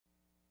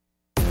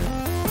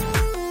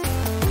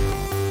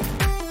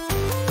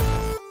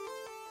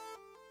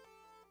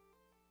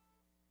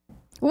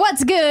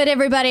What's good,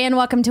 everybody, and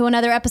welcome to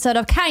another episode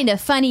of Kinda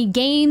Funny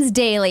Games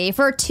Daily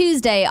for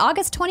Tuesday,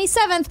 August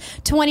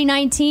 27th,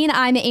 2019.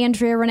 I'm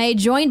Andrea Renee,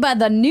 joined by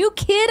the new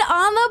kid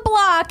on the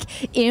block.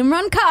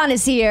 Imran Khan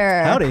is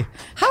here. Howdy.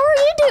 How are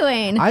you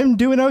doing? I'm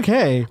doing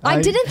okay.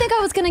 I didn't think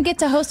I was going to get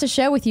to host a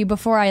show with you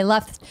before I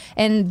left,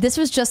 and this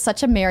was just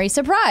such a merry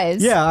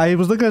surprise. Yeah, I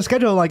was looking at the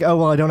schedule like, oh,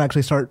 well, I don't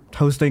actually start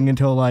hosting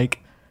until like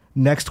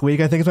next week,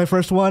 I think is my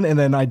first one, and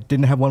then I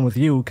didn't have one with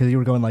you because you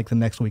were going like the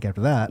next week after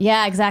that.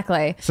 Yeah,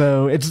 exactly.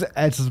 So it's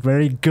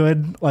very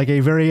good, like a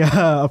very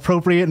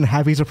appropriate and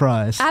happy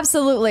surprise.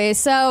 Absolutely.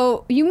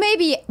 So you may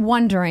be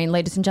wondering,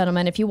 ladies and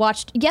gentlemen, if you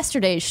watched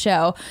yesterday's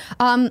show,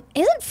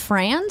 isn't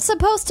Fran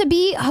supposed to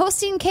be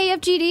hosting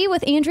KFGD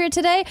with Andrea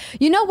today?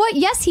 You know what?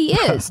 Yes, he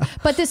is.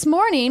 But this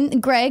morning,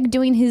 Greg,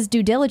 doing his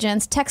due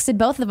diligence, texted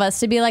both of us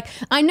to be like,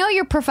 I know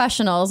you're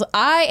professionals.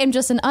 I am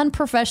just an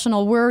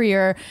unprofessional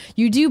worrier.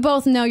 You do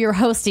both know you're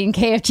hosting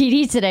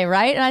KFGD today,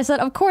 right? And I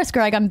said, of course,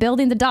 Greg, I'm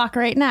building the doc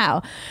right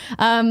now.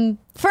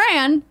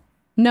 Fran,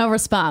 no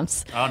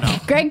response. Oh, no.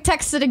 Greg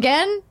texted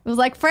again. It was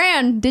like,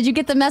 Fran, did you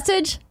get the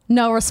message?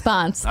 No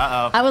response.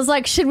 Uh-oh. I was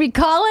like, should we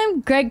call him?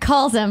 Greg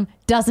calls him,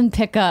 doesn't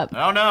pick up.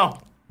 Oh, no.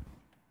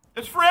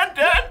 Is Fran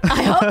dead?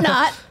 I hope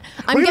not.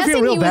 I'm We're gonna guessing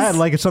feel real he bad. was.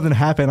 Like if something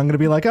happened, I'm gonna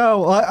be like,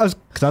 oh, well,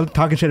 because I was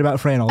talking shit about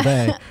Fran all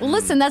day. Well,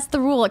 listen, that's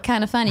the rule at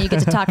Kinda Funny. You get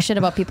to talk shit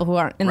about people who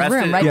aren't in the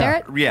room, right,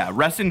 Barrett? Yeah,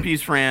 rest in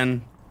peace,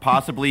 Fran.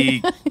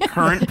 Possibly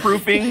current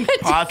proofing,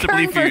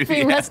 possibly Current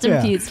future. Rest in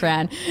Yeah. peace,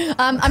 Fran.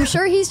 I'm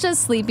sure he's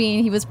just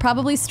sleeping. He was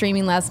probably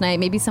streaming last night.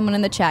 Maybe someone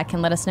in the chat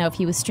can let us know if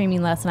he was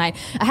streaming last night.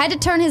 I had to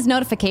turn his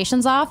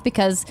notifications off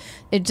because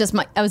I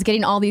was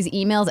getting all these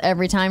emails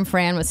every time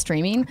Fran was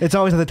streaming. It's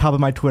always at the top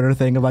of my Twitter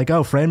thing of like,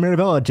 oh, Fran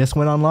Mirabella just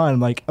went online. I'm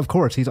like, of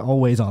course, he's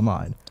always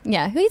online.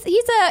 Yeah,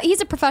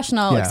 he's a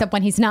professional, Yeah. except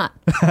when he's not,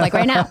 like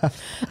right now.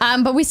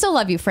 But we still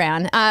love you,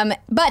 Fran.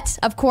 But,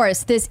 of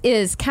course, this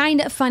is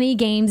Kinda Funny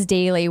Games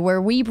Daily,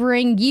 where we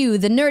bring you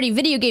the nerdy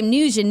video game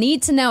news you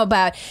need to know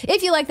about.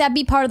 If you like that,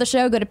 be part of the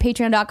show. Go to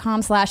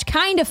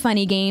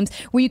patreon.com/kindafunnygames,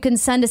 where you can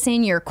send us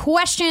in your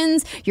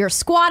questions, your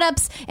squad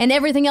ups, and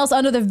everything else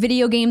under the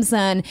video game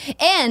sun.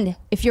 And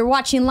if you're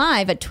watching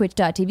live at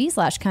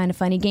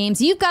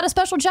twitch.tv/kindafunnygames, you've got a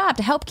special job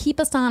to help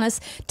keep us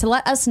honest, to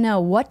let us know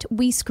what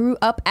we screw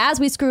up as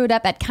we screw it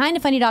up at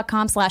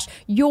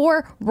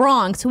kindafunny.com/you're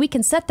wrong, so we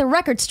can set the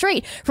record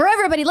straight for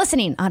everybody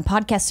listening on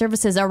podcast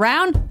services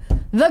around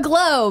the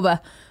globe.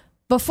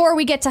 Before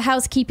we get to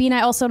housekeeping,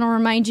 I also want to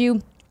remind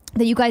you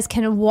that you guys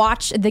can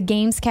watch the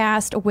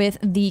Gamescast with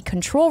the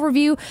Control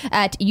review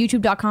at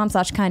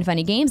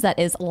youtube.com/kindfunnygames. That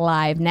is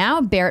live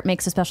now. Barrett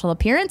makes a special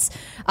appearance.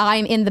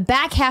 I'm in the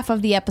back half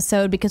of the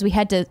episode because we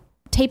had to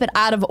tape it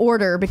out of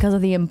order because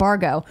of the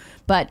embargo,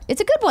 but it's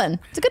a good one.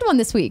 It's a good one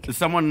this week.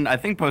 Someone, I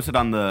think, posted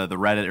on the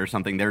Reddit or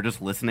something. They were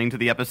just listening to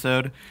the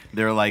episode.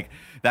 They were like,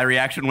 that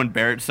reaction when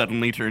Barrett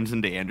suddenly turns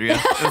into Andrea.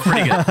 It was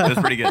pretty good. It was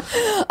pretty good.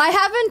 I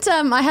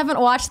haven't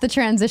watched the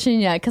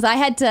transition yet because I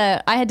had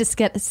to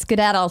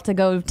skedaddle to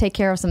go take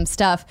care of some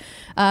stuff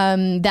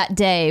that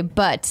day,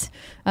 but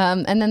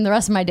and then the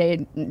rest of my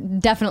day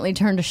definitely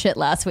turned to shit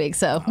last week.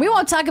 So we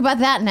won't talk about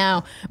that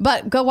now.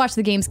 But go watch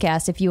the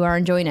Gamescast if you are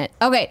enjoying it.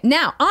 Okay,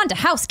 now on to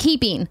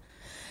housekeeping.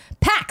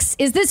 PAX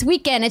is this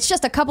weekend. It's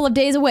just a couple of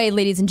days away,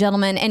 ladies and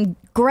gentlemen, and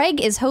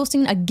Greg is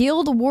hosting a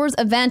Guild Wars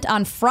event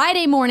on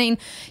Friday morning.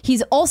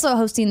 He's also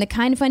hosting the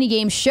Kinda Funny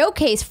Games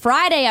Showcase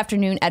Friday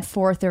afternoon at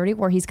 4:30,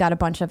 where he's got a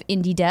bunch of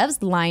indie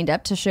devs lined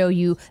up to show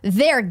you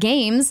their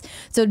games.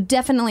 So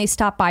definitely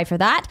stop by for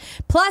that.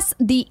 Plus,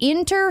 the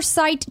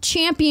Inter-Site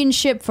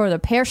Championship for the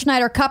Per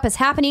Schneider Cup is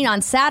happening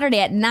on Saturday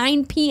at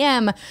 9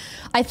 p.m.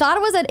 I thought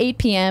it was at 8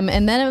 p.m.,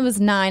 and then it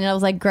was 9, and I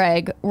was like,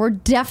 Greg, we're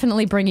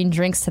definitely bringing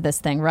drinks to this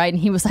thing, right?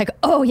 And he was like,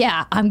 oh,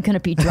 yeah, I'm going to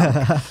be drunk.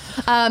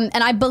 And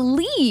I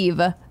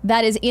believe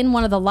that is in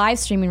one of the live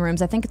streaming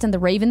rooms. I think it's in the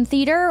Raven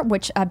Theater,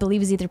 which I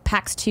believe is either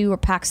PAX 2 or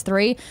PAX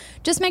 3.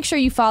 Just make sure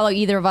you follow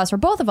either of us or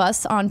both of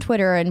us on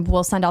Twitter, and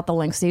we'll send out the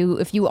links. So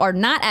if you are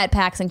not at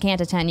PAX and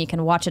can't attend, you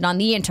can watch it on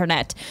the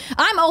internet.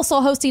 I'm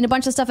also hosting a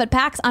bunch of stuff at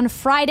PAX on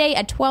Friday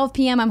at 12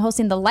 p.m. I'm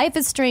hosting the Life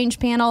is Strange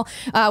panel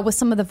with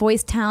some of the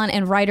voice talent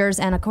and writers,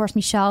 and of course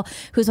Michelle,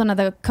 who's one of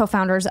the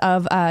co-founders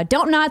of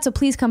Don't Not. So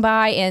please come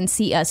by and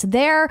see us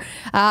there.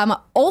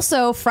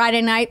 Also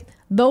Friday night,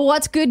 the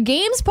What's Good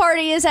Games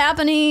party is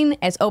happening.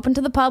 It's open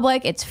to the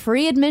public. It's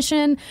free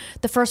admission.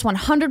 The first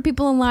 100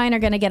 people in line are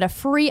going to get a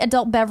free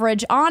adult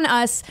beverage on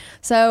us.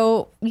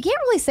 So you can't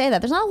really say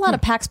that. There's not a lot of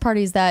PAX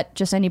parties that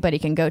just anybody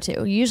can go to.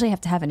 You usually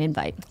have to have an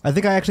invite. I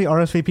think I actually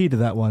RSVP'd to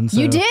that one.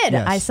 So, you did.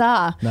 yes. I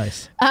saw.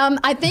 Nice.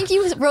 I think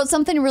you wrote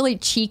something really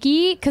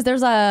cheeky because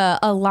there's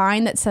a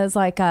line that says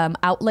like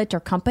outlet or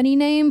company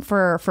name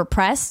for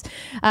press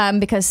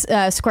because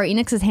Square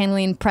Enix is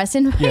handling press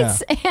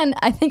invites. Yeah. And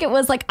I think it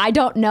was like, I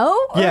don't know.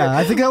 Yeah,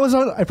 I think that was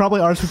on. I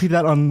probably RSVP'd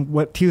that on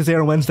what Tuesday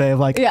or Wednesday.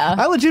 Like, Yeah.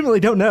 I legitimately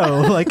don't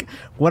know. Like,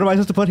 what am I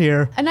supposed to put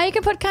here? And now you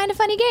can put Kind of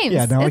Funny Games.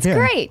 Yeah, now I it's can.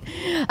 great.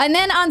 And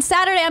then on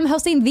Saturday, I'm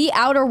hosting the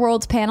Outer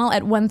Worlds panel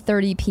at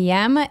 1:30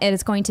 p.m. It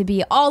is going to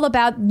be all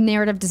about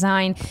narrative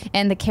design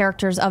and the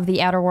characters of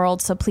the Outer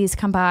Worlds. So please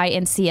come by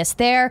and see us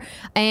there.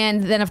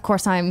 And then, of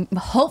course, I'm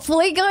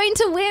hopefully going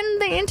to win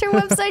the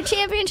Interwebsite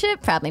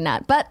Championship. Probably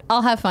not, but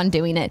I'll have fun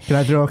doing it. Can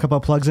I throw a couple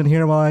of plugs in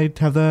here while I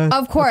have the?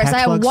 Of course. the I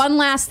have plugs? one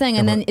last thing,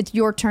 and then it's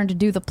your turn to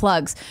do the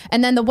plugs.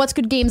 And then the What's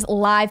Good Games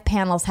live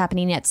panel is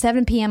happening at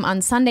 7 p.m.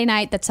 on Sunday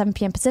night. That's 7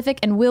 p.m. Pacific,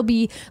 and will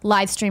be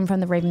live streamed from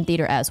the Raven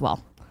Theater as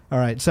well. All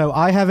right, so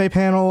I have a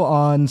panel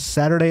on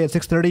Saturday at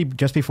 6:30,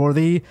 just before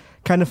the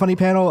Kind of Funny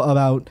panel,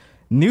 about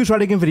news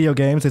writing in video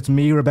games. It's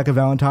me, Rebecca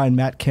Valentine,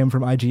 Matt Kim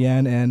from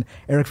IGN, and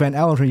Eric Van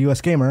Allen from US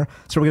Gamer.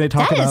 So we're going to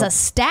talk about... That is a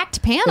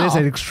stacked panel. It is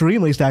an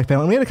extremely stacked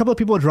panel. And we had a couple of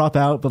people drop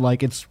out, but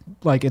it's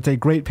a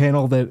great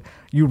panel that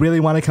you really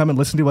want to come and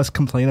listen to us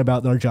complain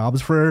about our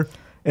jobs for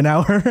an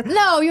hour.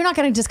 No, you're not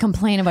going to just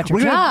complain about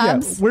your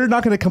jobs. We're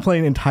not going to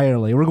complain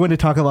entirely. We're going to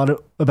talk a lot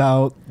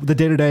about the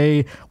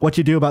day-to-day, what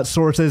you do about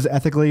sources,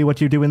 ethically,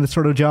 what you do in this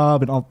sort of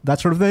job, and all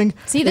that sort of thing.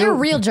 See, they're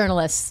real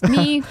journalists.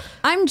 Me,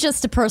 I'm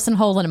just a person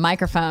holding a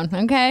microphone,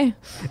 okay?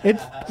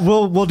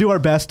 We'll do our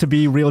best to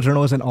be real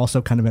journalists and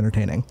also kind of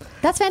entertaining.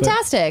 That's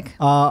fantastic.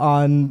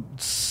 On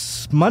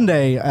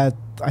Monday at,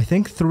 I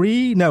think,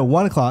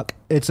 1 o'clock,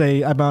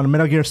 I'm on a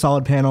Metal Gear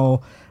Solid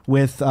panel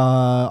with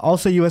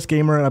also US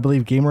Gamer and I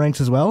believe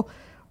GameRanks as well.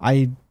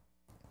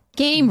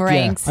 Game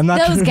Ranks. I'm not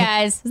Those sure.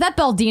 guys. Is that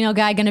Baldino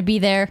guy going to be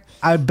there?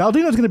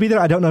 Baldino's going to be there.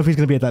 I don't know if he's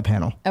going to be at that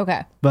panel.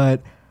 Okay.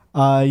 But we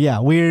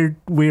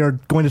are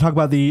going to talk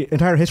about the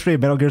entire history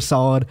of Metal Gear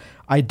Solid.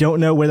 I don't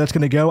know where that's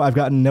going to go. I've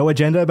gotten no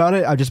agenda about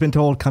it. I've just been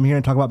told come here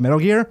and talk about Metal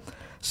Gear.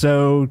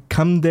 So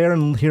come there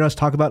and hear us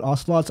talk about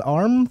Ocelot's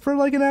arm for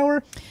like an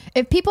hour.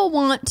 If people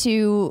want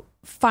to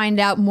find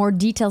out more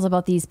details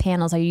about these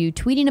panels, are you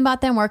tweeting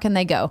about them? Where can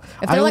they go?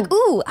 If they're like,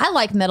 ooh, I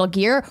like Metal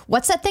Gear.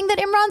 What's that thing that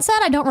Imran said?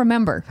 I don't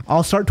remember.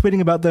 I'll start tweeting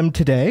about them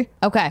today.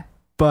 Okay.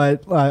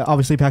 But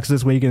obviously PAX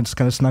this week and it's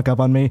kind of snuck up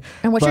on me.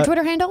 And what's your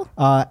Twitter handle?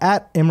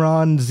 At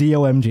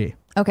ImranZOMG.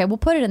 Okay, we'll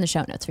put it in the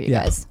show notes for you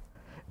guys.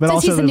 But Since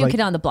also he's the new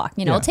kid on the block,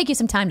 it'll take you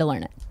some time to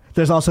learn it.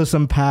 There's also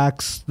some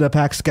PAX. The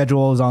PAX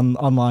schedule is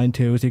online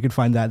too, so you can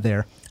find that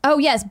there. Oh,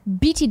 yes.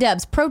 BT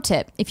Dubs, pro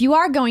tip. If you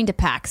are going to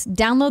PAX,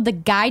 download the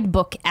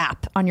Guidebook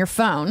app on your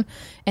phone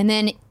and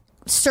then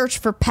search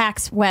for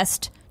PAX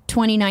West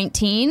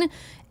 2019.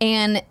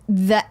 And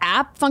the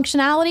app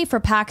functionality for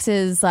PAX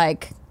is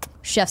like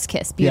chef's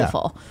kiss.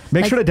 Beautiful. Yeah.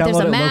 Make sure to download it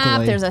locally. There's a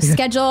map, there's a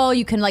schedule.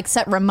 You can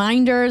set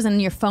reminders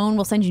and your phone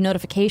will send you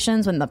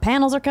notifications when the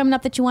panels are coming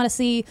up that you want to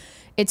see.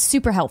 It's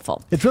super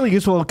helpful. It's really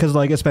useful because,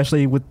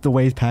 especially with the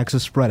way PAX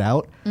is spread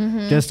out,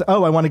 just, I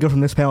want to go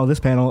from this panel to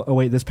this panel. Oh,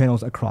 wait, this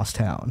panel's across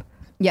town.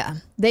 Yeah.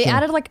 They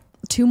added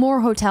 2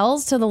 more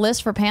hotels to the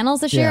list for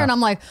panels this year, and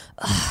I'm like,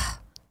 ugh.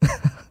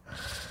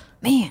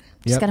 Man,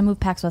 just got to move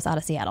PAX West out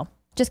of Seattle.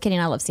 Just kidding.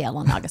 I love Seattle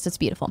in August. It's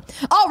beautiful.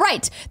 All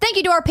right. Thank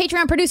you to our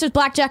Patreon producers,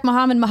 Blackjack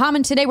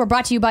Muhammad. Today we're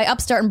brought to you by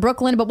Upstart in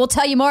Brooklyn, but we'll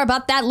tell you more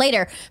about that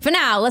later. For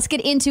now, let's get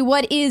into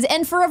what is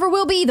and forever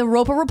will be the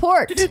Roper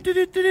Report.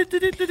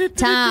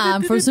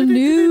 Time for some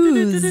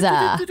news.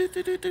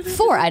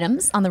 4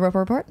 items on the Roper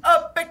Report.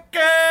 A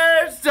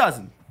baker's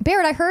dozen.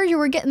 Barrett, I heard you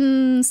were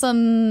getting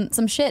some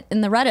shit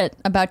in the Reddit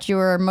about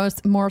your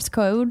Morse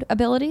code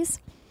abilities.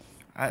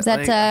 Is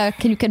that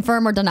can you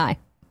confirm or deny?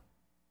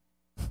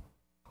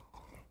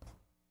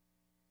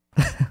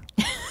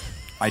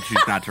 I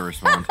choose not to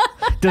respond.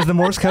 Does the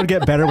Morse code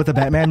get better with the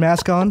Batman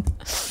mask on?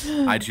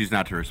 I choose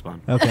not to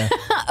respond. Okay.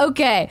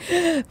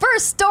 Okay.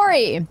 First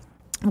story.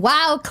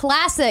 WoW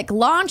Classic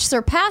launch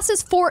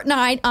surpasses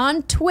Fortnite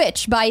on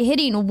Twitch by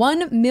hitting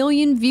 1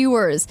 million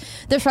viewers.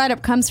 This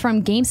write-up comes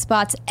from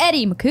GameSpot's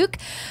Eddie McCook.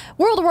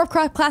 World of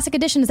Warcraft Classic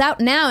Edition is out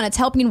now, and it's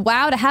helping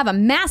WoW to have a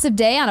massive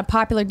day on a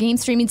popular game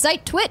streaming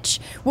site, Twitch.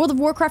 World of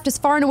Warcraft is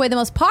far and away the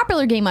most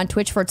popular game on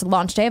Twitch for its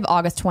launch day of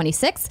August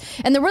 26th,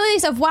 and the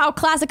release of WoW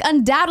Classic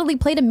undoubtedly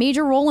played a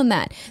major role in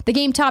that. The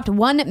game topped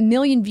 1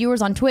 million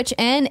viewers on Twitch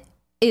and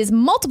is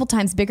multiple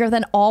times bigger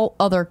than all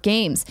other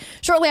games.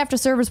 Shortly after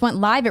servers went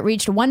live, it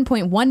reached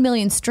 1.1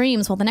 million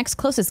streams, while the next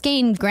closest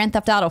game, Grand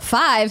Theft Auto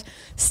 5,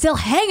 still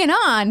hanging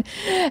on,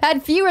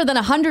 had fewer than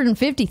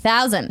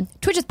 150,000.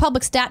 Twitch's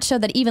public stats show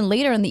that even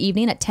later in the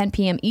evening at 10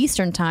 p.m.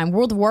 Eastern Time,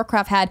 World of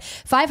Warcraft had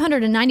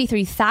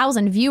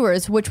 593,000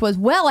 viewers, which was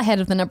well ahead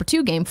of the number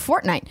 2 game,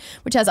 Fortnite,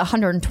 which has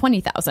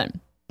 120,000.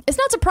 It's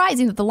not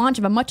surprising that the launch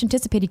of a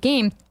much-anticipated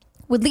game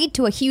would lead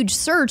to a huge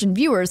surge in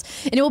viewers,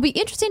 and it will be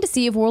interesting to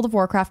see if World of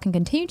Warcraft can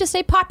continue to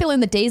stay popular in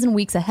the days and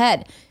weeks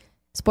ahead.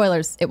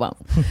 Spoilers, it won't.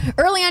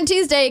 Early on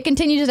Tuesday, it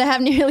continued to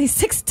have nearly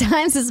 6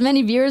 times as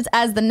many viewers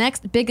as the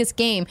next biggest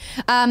game.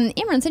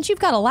 Imran, since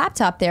you've got a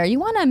laptop there, you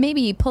want to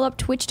maybe pull up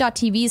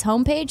twitch.tv's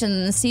homepage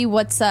and see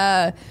what's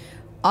on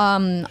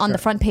the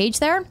front page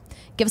there?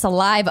 give us a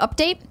live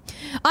update.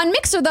 On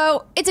Mixer,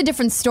 though, it's a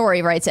different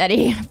story, writes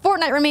Eddie.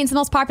 Fortnite remains the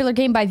most popular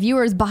game by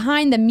viewers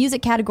behind the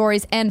music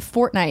categories and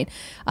Fortnite.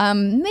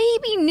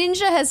 Maybe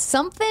Ninja has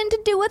something to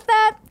do with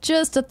that?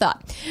 Just a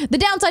thought. The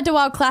downside to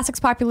WoW Classic's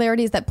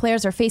popularity is that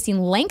players are facing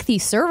lengthy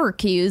server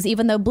queues,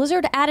 even though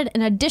Blizzard added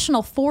an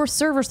additional 4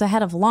 servers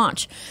ahead of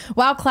launch.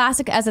 WoW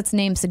Classic, as its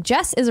name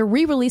suggests, is a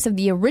re-release of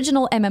the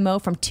original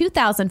MMO from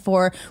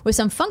 2004 with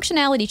some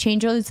functionality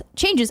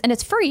changes, and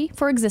it's free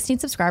for existing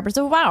subscribers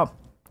of WoW.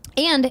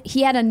 And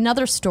he had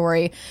another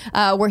story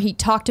where he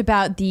talked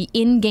about the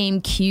in-game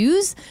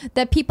queues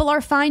that people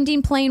are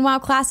finding playing WoW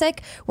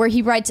Classic, where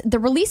he writes, the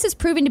release is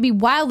proving to be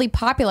wildly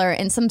popular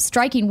in some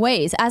striking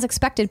ways. As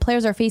expected,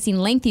 players are facing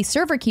lengthy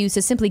server queues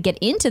to simply get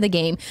into the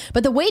game,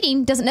 but the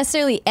waiting doesn't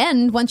necessarily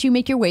end once you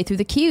make your way through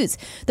the queues.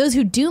 Those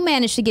who do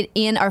manage to get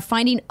in are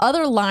finding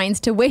other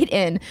lines to wait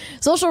in.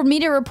 Social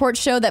media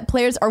reports show that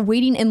players are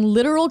waiting in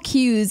literal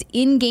queues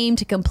in-game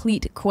to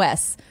complete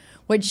quests,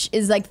 which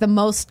is like the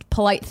most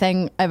polite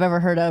thing I've ever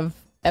heard of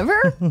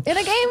ever in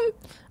a game.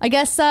 I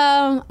guess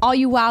all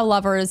you WoW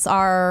lovers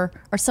are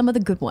some of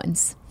the good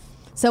ones.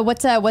 So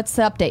what's the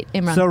update,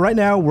 Imran? So right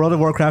now, World of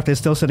Warcraft is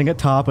still sitting at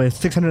top with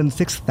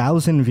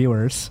 606,000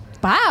 viewers.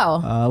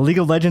 Wow. League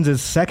of Legends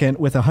is second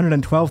with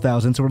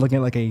 112,000, so we're looking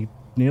at like a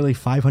nearly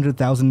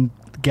 500,000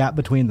 gap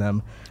between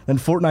them. Then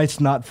Fortnite's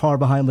not far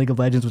behind League of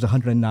Legends with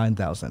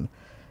 109,000.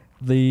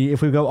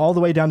 If we go all the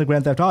way down to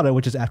Grand Theft Auto,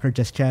 which is after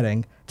just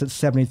chatting, it's at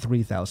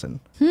 73,000.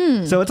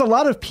 So it's a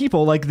lot of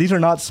people. Like, these are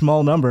not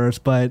small numbers,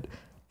 but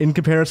in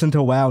comparison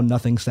to WoW,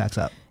 nothing stacks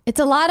up. It's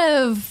a lot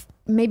of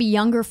maybe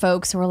younger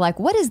folks who are like,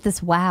 what is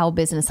this WoW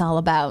business all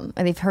about?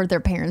 And they've heard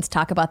their parents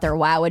talk about their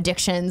WoW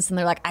addictions, and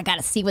they're like, I got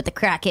to see what the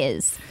crack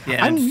is.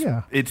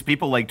 Yeah, it's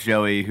people like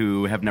Joey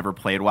who have never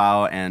played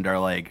WoW and are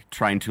like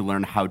trying to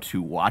learn how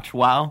to watch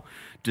WoW,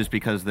 just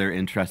because they're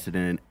interested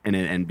in it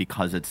and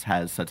because it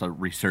has such a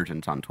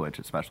resurgence on Twitch,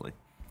 especially.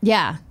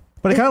 Yeah.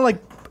 But it kind of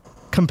like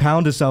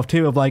compounds itself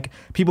too, of like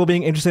people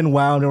being interested in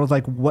WoW, and everyone's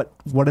like,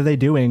 what are they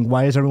doing?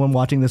 Why is everyone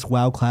watching this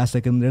WoW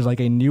Classic? And there's like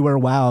a newer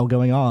WoW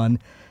going on.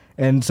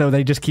 And so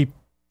they just keep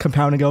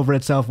compounding over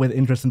itself with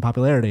interest and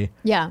popularity.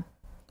 Yeah.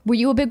 Were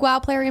you a big WoW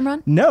player,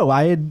 Imran? No,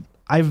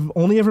 I've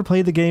only ever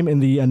played the game in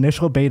the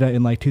initial beta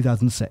in like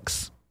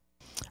 2006.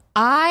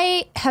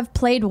 I have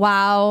played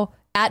WoW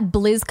at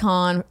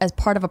BlizzCon as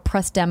part of a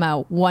press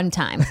demo one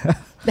time.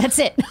 That's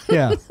it.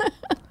 Yeah.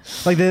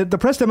 Like the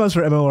press demos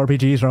for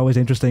MMORPGs are always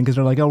interesting because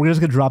they're like, oh, we're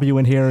just going to drop you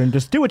in here and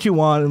just do what you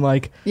want. And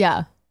like,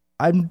 yeah,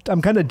 I'm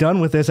kind of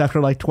done with this after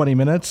like 20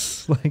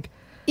 minutes. Like,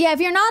 yeah,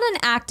 if you're not an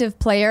active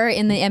player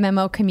in the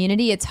MMO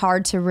community, it's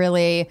hard to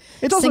really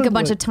sink a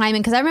bunch of time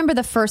in. Because I remember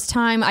the first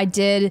time I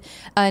did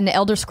an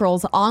Elder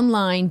Scrolls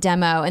Online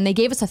demo, and they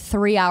gave us a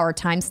 3-hour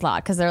time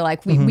slot because they're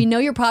like, we know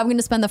you're probably going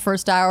to spend the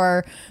first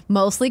hour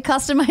mostly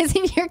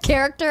customizing your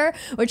character.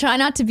 We try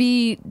not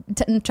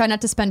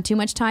to spend too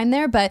much time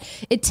there, but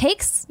it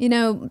takes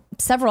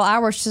several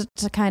hours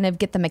to kind of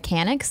get the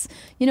mechanics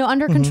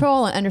under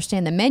control and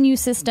understand the menu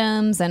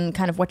systems and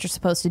kind of what you're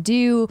supposed to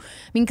do.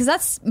 I mean, because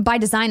that's by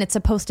design, it's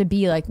supposed to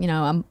be like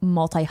a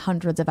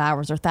multi-hundreds of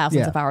hours or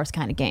thousands of hours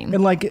kind of game.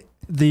 And like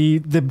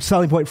the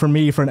selling point for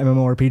me for an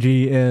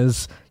MMORPG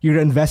is you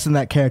invest in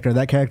that character.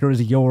 That character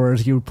is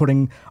yours. You're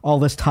putting all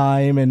this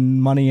time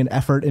and money and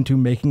effort into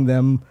making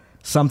them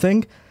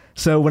something.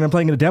 So when I'm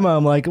playing in a demo,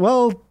 I'm like,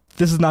 well,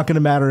 this is not going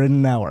to matter in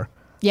an hour.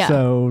 Yeah.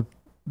 So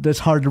it's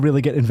hard to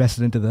really get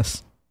invested into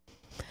this.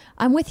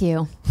 I'm with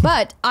you.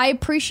 But I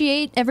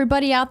appreciate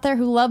everybody out there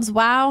who loves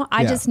WoW.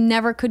 I just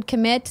never could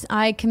commit.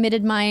 I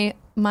committed my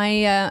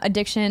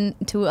addiction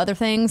to other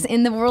things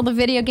in the world of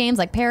video games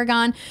like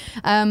Paragon.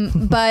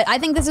 But I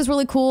think this is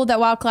really cool that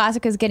WoW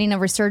Classic is getting a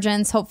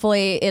resurgence.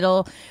 Hopefully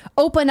it'll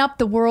open up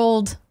the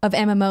world of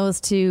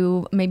MMOs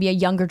to maybe a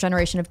younger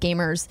generation of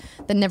gamers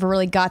that never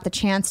really got the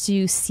chance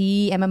to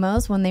see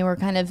MMOs when they were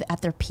kind of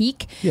at their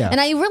peak. Yeah. And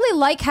I really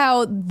like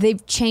how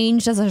they've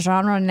changed as a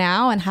genre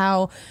now, and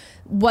how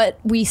what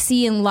we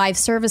see in live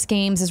service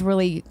games is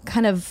really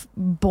kind of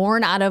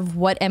born out of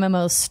what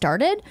MMOs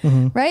started,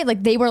 right?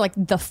 Like they were like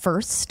the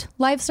first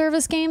live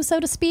service game, so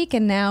to speak.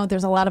 And now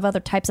there's a lot of other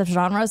types of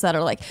genres that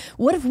are like,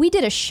 what if we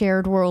did a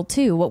shared world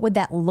too? What would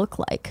that look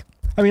like?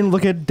 I mean,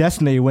 look at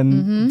Destiny.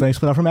 When they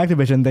split off from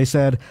Activision, they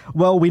said,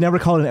 well, we never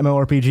called it an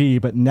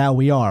MMORPG, but now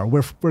we are.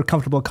 We're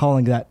comfortable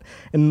calling that.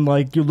 And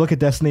like, you look at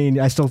Destiny, and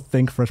I still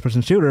think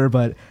first-person shooter,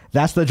 but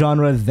that's the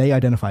genre they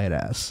identify it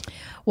as.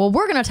 Well,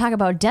 we're going to talk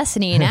about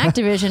Destiny and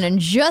Activision in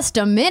just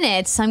a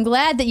minute. So I'm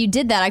glad that you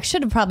did that. I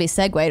should have probably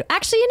segued.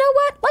 Actually, you know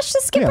what? Let's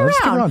just skip around. Let's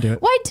skip around to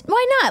it.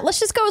 Why not? Let's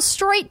just go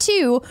straight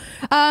to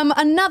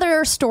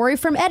another story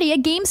from Eddie at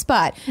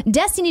GameSpot.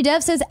 Destiny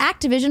dev says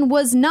Activision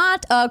was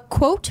not a,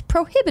 quote,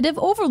 prohibitive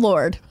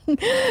overlord.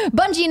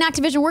 Bungie and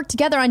Activision worked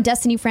together on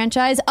Destiny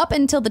franchise up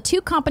until the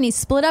two companies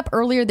split up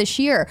earlier this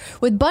year,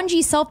 with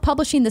Bungie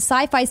self-publishing the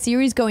sci-fi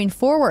series going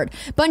forward.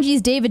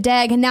 Bungie's David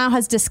Dagg now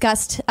has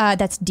discussed,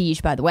 that's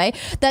Deej, by the way,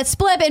 that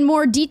split up in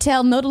more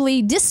detail,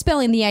 notably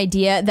dispelling the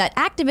idea that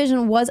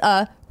Activision was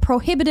a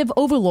prohibitive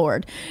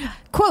overlord.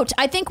 Quote,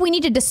 I think we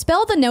need to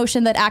dispel the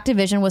notion that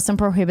Activision was some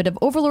prohibitive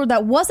overlord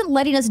that wasn't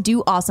letting us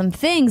do awesome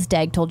things,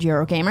 Dag told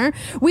Eurogamer.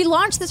 We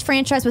launched this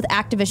franchise with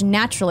Activision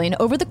naturally, and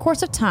over the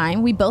course of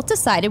time, we both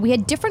decided we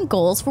had different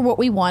goals for what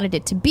we wanted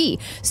it to be.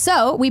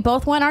 So we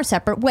both went our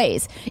separate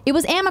ways. It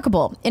was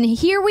amicable, and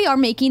here we are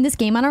making this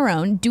game on our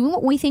own, doing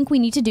what we think we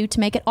need to do to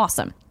make it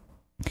awesome.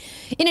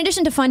 In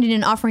addition to funding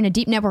and offering a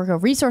deep network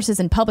of resources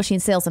in publishing,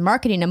 sales, and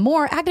marketing and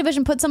more,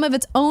 Activision put some of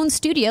its own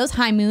studios,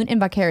 High Moon and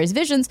Vicarious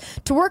Visions,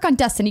 to work on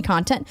Destiny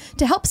content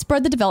to help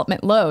spread the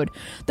development load.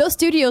 Those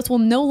studios will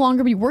no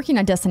longer be working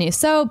on Destiny,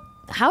 so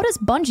how does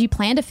Bungie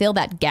plan to fill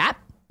that gap?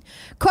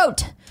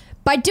 Quote,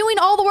 by doing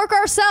all the work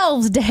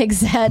ourselves, Dag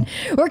said.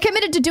 We're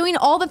committed to doing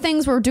all the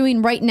things we're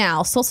doing right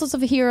now. Solstice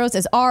of Heroes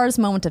is ours,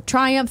 Moment of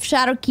Triumph,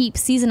 Shadowkeep,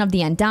 Season of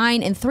the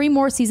Undying, and 3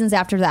 more seasons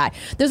after that.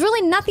 There's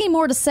really nothing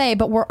more to say,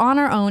 but we're on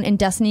our own, and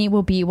Destiny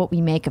will be what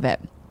we make of it.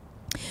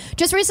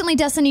 Just recently,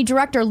 Destiny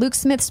director Luke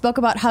Smith spoke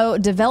about how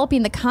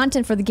developing the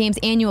content for the game's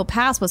annual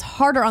pass was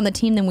harder on the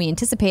team than we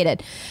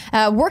anticipated.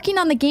 Working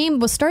on the game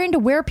was starting to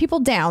wear people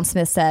down,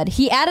 Smith said.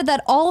 He added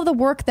that all of the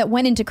work that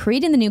went into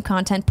creating the new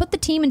content put the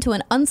team into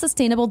an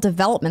unsustainable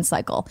development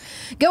cycle.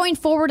 Going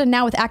forward, and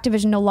now with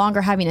Activision no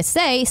longer having a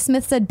say,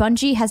 Smith said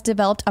Bungie has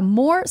developed a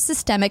more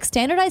systemic,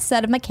 standardized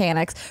set of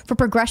mechanics for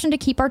progression to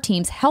keep our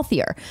teams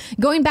healthier.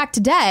 Going back to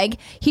Dag,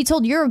 he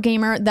told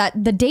Eurogamer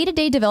that the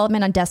day-to-day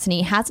development on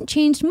Destiny hasn't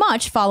changed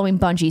much following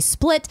Bungie's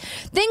split.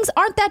 Things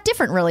aren't that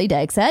different, really,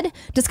 Dag said.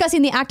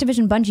 Discussing the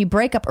Activision-Bungie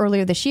breakup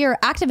earlier this year,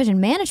 Activision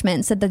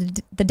management said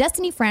that the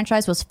Destiny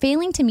franchise was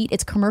failing to meet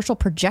its commercial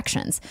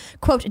projections.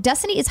 Quote,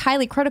 Destiny is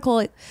highly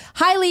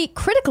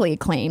critically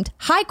acclaimed,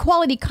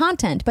 high-quality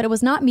content, but it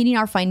was not meeting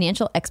our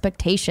financial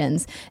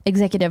expectations,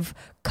 Executive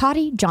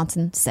Cody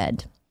Johnson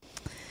said.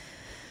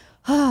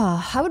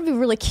 I would be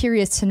really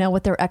curious to know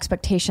what their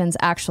expectations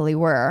actually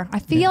were. I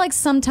feel like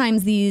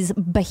sometimes these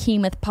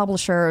behemoth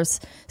publishers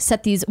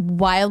set these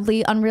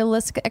wildly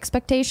unrealistic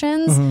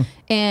expectations. Mm-hmm.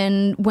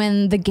 And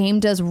when the game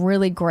does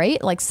really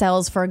great, like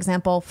sells, for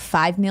example,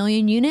 5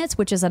 million units,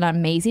 which is an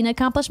amazing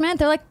accomplishment,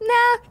 they're like,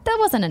 nah, that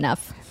wasn't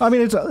enough. I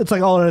mean, it's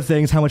like all other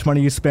things. How much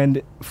money you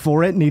spend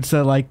for it needs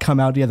to like come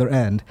out the other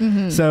end.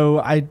 Mm-hmm. So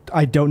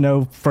I don't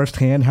know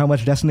firsthand how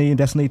much Destiny and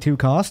Destiny 2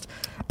 cost.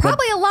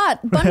 Probably a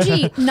lot.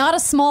 Bungie, not a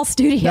small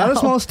studio. Not a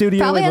small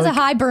studio. Probably has a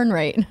high burn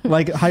rate.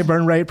 Like high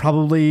burn rate,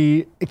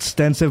 probably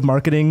extensive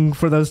marketing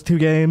for those 2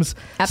 games.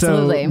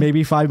 Absolutely. So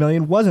maybe 5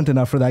 million wasn't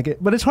enough for that game.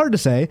 But it's hard to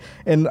say.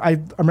 And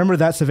I remember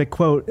that specific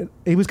quote.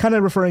 He was kind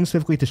of referring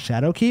specifically to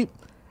Shadowkeep.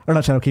 Or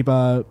not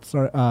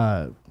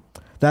Shadowkeep,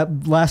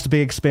 that last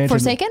big expansion.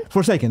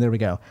 Forsaken, there we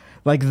go.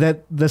 Like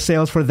that, the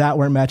sales for that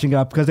weren't matching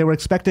up because they were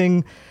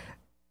expecting,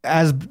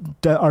 as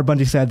our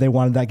Bungie said, they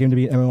wanted that game to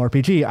be an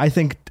MMORPG. I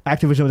think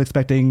Activision was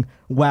expecting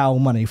WoW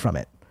money from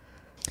it.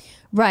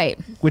 Right.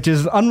 Which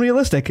is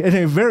unrealistic.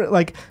 And very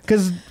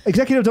because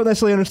executives don't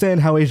necessarily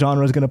understand how a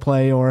genre is going to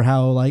play or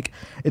how like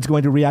it's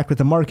going to react with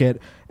the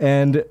market.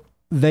 And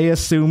they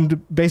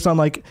assumed based on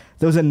like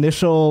those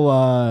initial,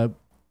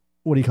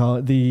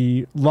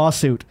 the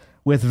lawsuit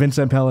with Vince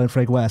Impel and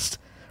Frank West,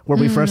 where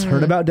we first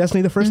heard about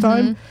Destiny the first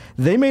time,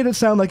 they made it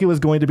sound like it was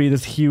going to be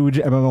this huge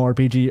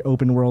MMORPG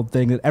open world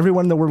thing that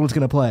everyone in the world was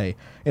going to play.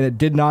 And it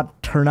did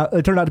not turn out.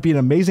 It turned out to be an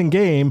amazing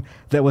game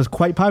that was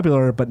quite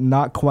popular, but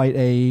not quite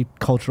a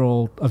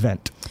cultural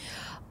event.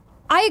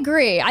 I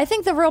agree. I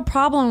think the real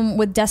problem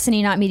with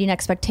Destiny not meeting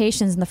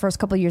expectations in the first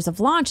couple of years of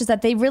launch is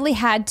that they really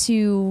had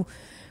to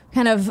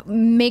kind of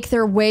make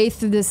their way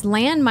through this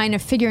landmine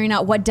of figuring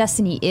out what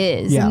Destiny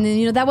is. Yeah.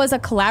 And that was a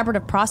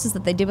collaborative process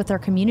that they did with their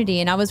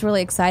community. And I was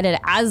really excited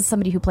as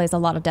somebody who plays a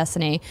lot of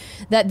Destiny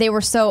that they were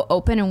so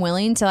open and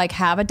willing to like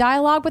have a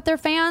dialogue with their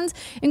fans.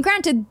 And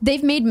granted,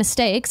 they've made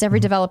mistakes. Every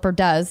developer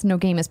does. No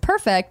game is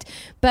perfect.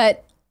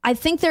 But I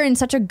think they're in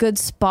such a good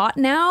spot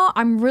now.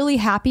 I'm really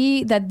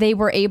happy that they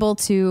were able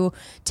to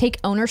take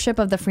ownership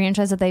of the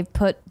franchise that they've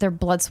put their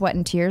blood, sweat,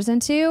 and tears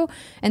into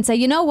and say,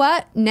 you know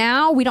what?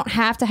 Now we don't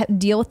have to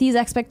deal with these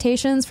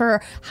expectations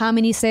for how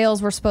many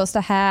sales we're supposed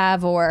to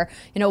have or,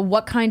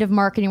 what kind of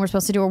marketing we're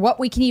supposed to do or what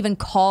we can even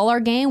call our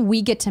game.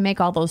 We get to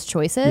make all those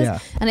choices. Yeah.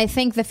 And I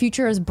think the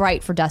future is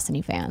bright for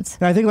Destiny fans.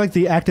 And I think like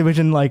the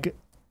Activision,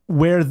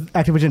 where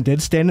Activision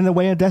did stand in the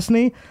way of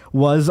Destiny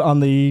was on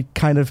the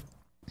kind of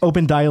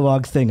open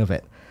dialogue thing of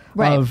it.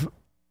 Right.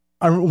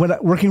 When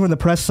working from the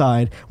press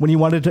side, when you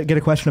wanted to get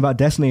a question about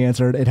Destiny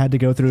answered, it had to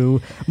go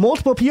through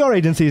multiple PR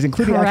agencies,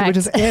 including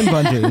Activision's and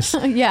Bungie's.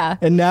 Yeah.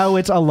 And now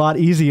it's a lot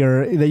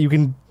easier that you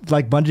can,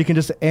 Bungie can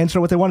just answer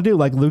what they want to do,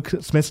 like Luke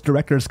Smith's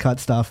director's cut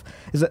stuff.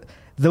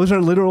 Those are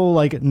literal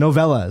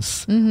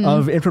novellas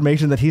of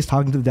information that he's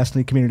talking to the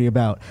Destiny community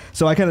about.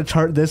 So I kind of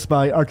chart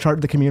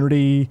the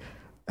community,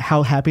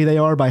 how happy they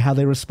are by how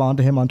they respond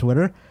to him on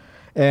Twitter.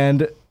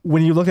 And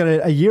when you look at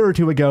it a year or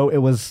two ago, it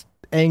was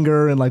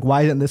anger and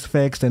why isn't this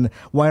fixed? And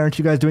why aren't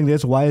you guys doing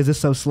this? Why is this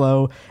so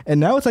slow?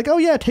 And now it's oh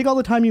yeah, take all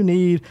the time you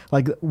need.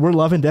 We're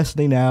loving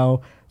Destiny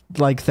now.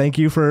 like, thank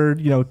you for,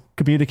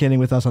 communicating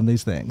with us on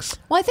these things.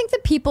 Well, I think the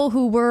people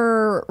who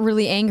were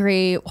really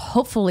angry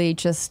hopefully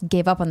just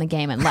gave up on the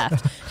game and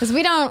left. Because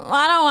I don't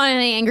want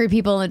any angry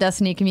people in the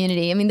Destiny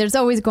community. I mean, there's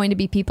always going to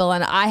be people,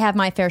 and I have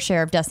my fair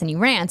share of Destiny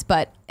rants,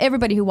 but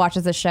everybody who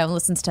watches this show and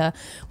listens to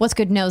What's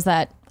Good knows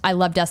that I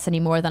love Destiny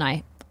more than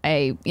I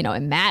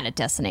am mad at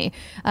Destiny.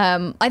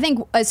 I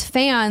think as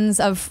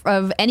fans of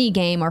any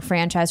game or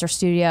franchise or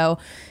studio,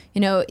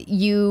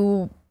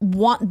 you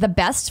want the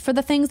best for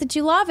the things that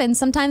you love, and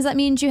sometimes that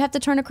means you have to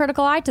turn a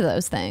critical eye to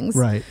those things.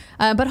 Right.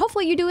 But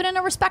hopefully you do it in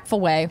a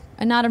respectful way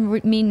and not a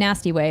mean,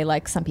 nasty way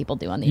like some people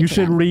do on the internet. You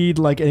should read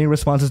any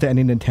responses to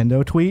any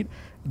Nintendo tweet.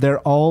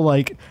 They're all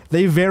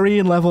they vary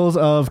in levels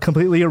of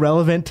completely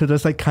irrelevant to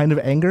just kind of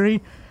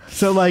angry.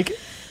 So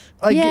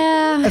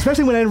yeah.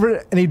 Especially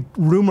whenever any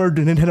rumored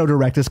Nintendo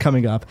Direct is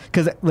coming up,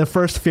 because the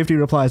first 50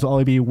 replies will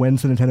only be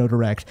when's the Nintendo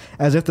Direct,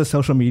 as if the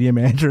social media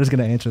manager is going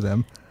to answer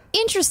them.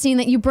 Interesting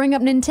that you bring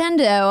up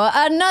Nintendo.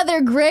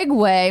 Another Greg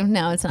way.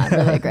 No, it's not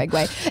really a Greg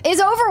way.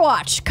 Is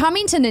Overwatch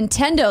coming to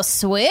Nintendo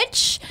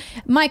Switch?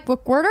 Mike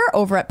Wickwerder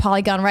over at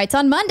Polygon writes,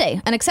 on Monday,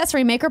 an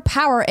accessory maker,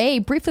 Power A,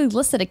 briefly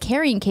listed a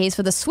carrying case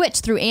for the Switch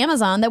through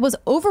Amazon that was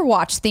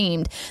Overwatch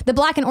themed. The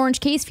black and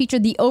orange case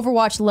featured the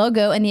Overwatch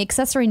logo, and the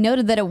accessory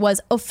noted that it was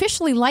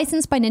officially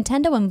licensed by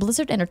Nintendo and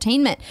Blizzard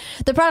Entertainment.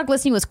 The product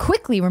listing was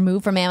quickly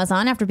removed from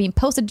Amazon after being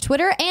posted to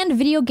Twitter and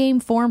Video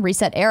Game Forum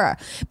Reset Era.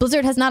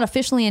 Blizzard has not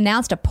officially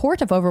announced a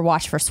port of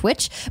Overwatch for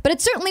Switch, but it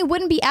certainly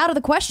wouldn't be out of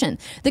the question.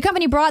 The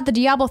company brought the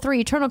Diablo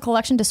 3 Eternal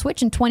Collection to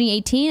Switch in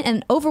 2018,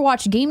 and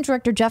Overwatch game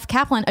director Jeff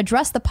Kaplan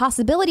addressed the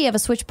possibility of a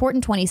Switch port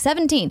in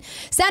 2017,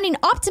 sounding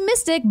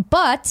optimistic,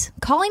 but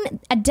calling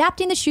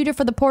adapting the shooter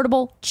for the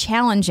portable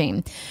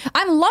challenging.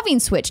 I'm loving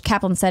Switch,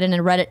 Kaplan said in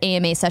a Reddit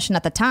AMA session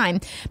at the time.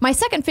 My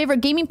second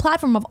favorite gaming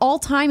platform of all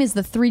time is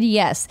the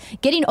 3DS.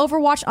 Getting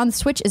Overwatch on the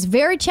Switch is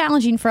very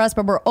challenging for us,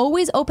 but we're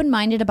always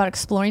open-minded about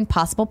exploring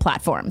possible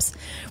platforms.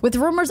 With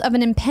rumors of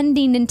an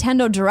impending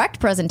Nintendo Direct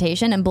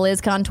presentation and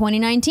BlizzCon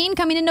 2019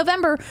 coming in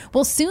November,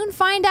 we'll soon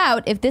find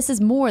out if this is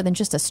more than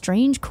just a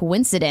strange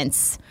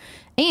coincidence.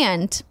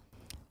 And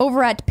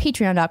over at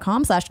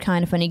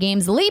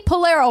patreon.com/kindoffunnygames, Lee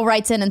Polero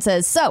writes in and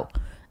says, so,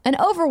 an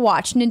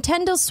Overwatch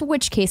Nintendo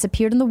Switch case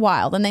appeared in the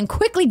wild and then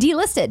quickly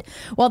delisted.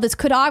 While this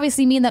could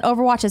obviously mean that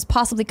Overwatch is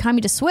possibly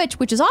coming to Switch,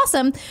 which is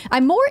awesome,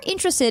 I'm more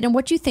interested in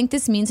what you think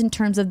this means in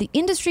terms of the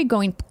industry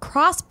going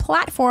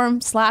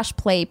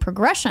cross-platform/play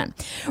progression.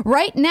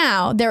 Right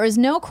now, there is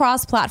no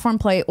cross-platform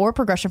play or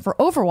progression for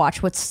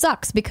Overwatch, which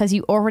sucks because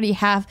you already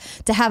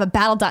have to have a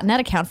Battle.net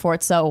account for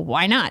it, so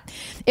why not?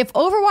 If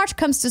Overwatch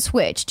comes to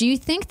Switch, do you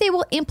think they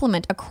will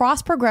implement a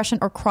cross-progression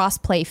or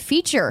cross-play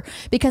feature?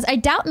 Because I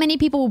doubt many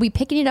people will be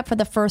picking it up for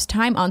the first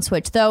time on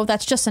Switch, though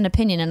that's just an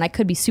opinion and I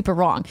could be super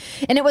wrong.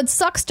 And it would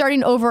suck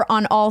starting over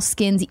on all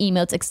skins,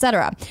 emotes,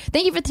 etc.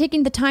 Thank you for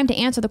taking the time to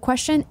answer the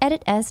question.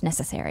 Edit as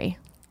necessary.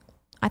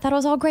 I thought it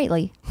was all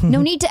greatly.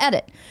 No need to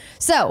edit.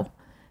 So,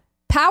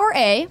 Power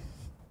A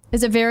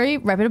is a very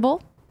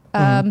reputable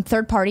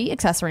third-party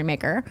accessory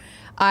maker.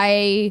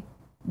 I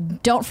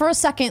don't for a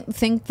second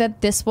think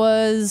that this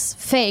was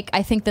fake.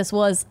 I think this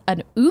was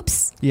an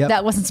oops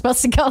that wasn't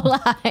supposed to go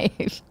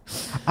live.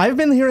 I've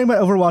been hearing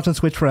about Overwatch on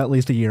Switch for at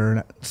least a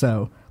year,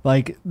 so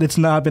it's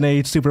not been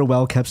a super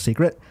well kept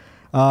secret.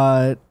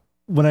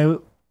 When I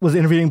was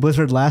interviewing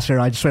Blizzard last year,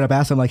 I just straight up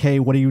asked them hey,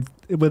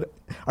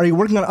 are you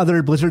working on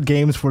other Blizzard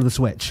games for the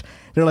Switch?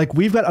 They're like,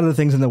 we've got other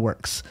things in the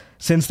works.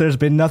 Since there's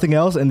been nothing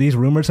else and these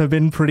rumors have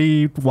been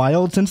pretty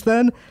wild since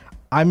then,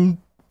 I'm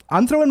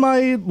throwing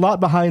my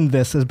lot behind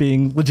this as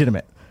being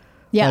legitimate.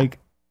 Yeah.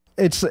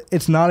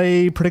 It's not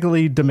a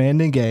particularly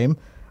demanding game.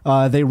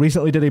 They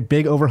recently did a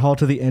big overhaul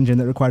to the engine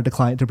that required the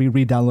client to be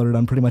re-downloaded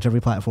on pretty much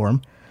every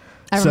platform.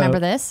 I remember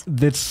this.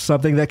 It's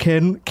something that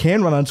can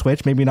run on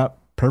Switch, maybe not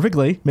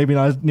perfectly, maybe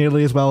not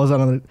nearly as well as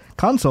on other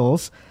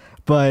consoles,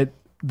 but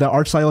the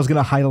art style is going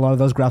to hide a lot of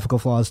those graphical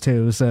flaws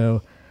too.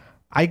 So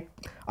I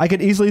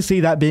could easily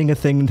see that being a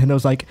thing.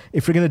 Nintendo's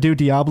if you're going to do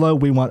Diablo,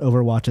 we want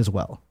Overwatch as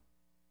well.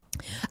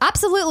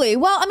 Absolutely.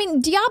 Well, I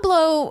mean,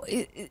 Diablo,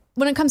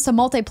 when it comes to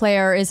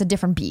multiplayer, is a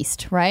different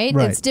beast, right?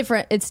 It's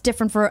different. It's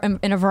different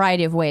in a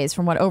variety of ways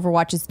from what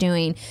Overwatch is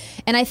doing.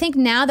 And I think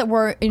now that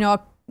we're,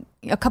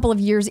 a couple of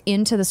years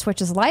into the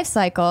Switch's life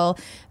cycle,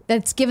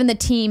 that's given the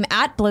team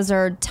at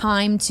Blizzard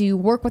time to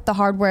work with the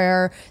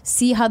hardware,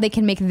 see how they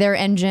can make their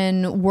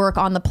engine work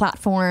on the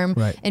platform,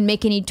 and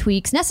make any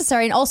tweaks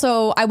necessary. And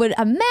also, I would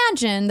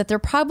imagine that they're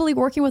probably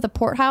working with a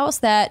port house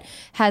that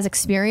has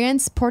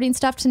experience porting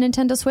stuff to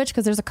Nintendo Switch,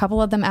 because there's a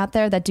couple of them out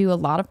there that do a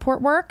lot of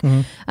port work.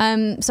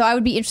 So I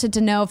would be interested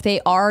to know if they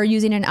are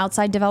using an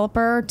outside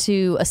developer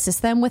to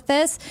assist them with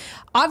this.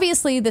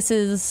 Obviously, this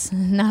is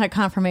not a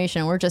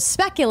confirmation. We're just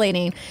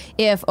speculating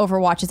if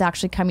Overwatch is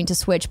actually coming to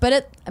Switch. But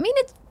it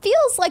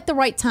feels like the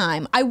right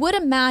time. I would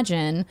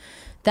imagine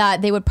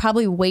that they would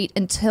probably wait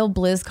until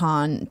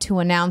BlizzCon to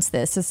announce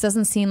this. This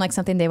doesn't seem like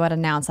something they would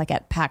announce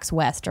at PAX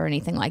West or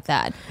anything like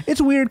that. It's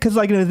weird because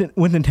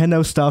with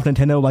Nintendo stuff,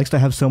 Nintendo likes to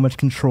have so much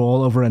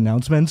control over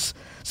announcements.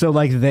 So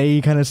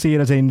they kind of see it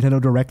as a Nintendo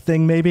Direct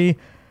thing maybe.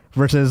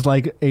 versus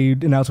like a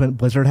announcement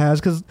Blizzard has.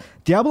 Because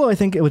Diablo, I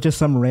think it was just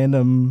some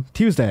random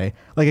Tuesday.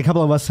 Like a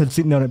couple of us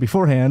had known it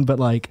beforehand, but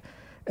like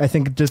I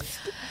think just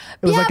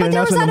it was like an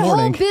announcement in the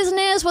morning. But there was that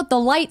whole business with the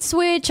light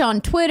switch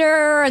on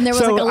Twitter, and there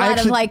was like a lot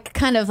of like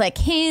kind of like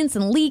hints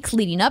and leaks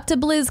leading up to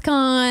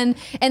BlizzCon.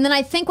 And then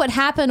I think what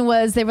happened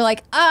was they were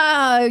like,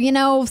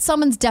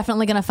 someone's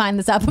definitely going to find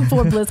this out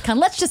before BlizzCon.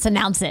 Let's just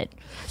announce it.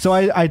 So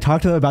I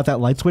talked to them about that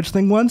light switch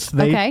thing once.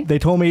 They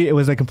told me it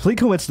was a complete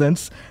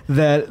coincidence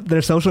that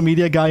their social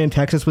media guy in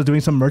Texas was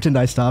doing some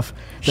merchandise stuff.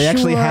 They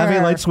actually have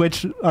a light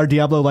switch, our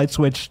Diablo light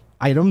switch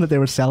item that they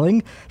were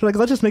selling. They're like,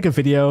 let's just make a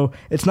video.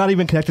 It's not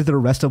even connected to the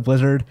rest of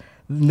Blizzard.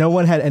 No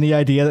one had any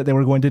idea that they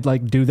were going to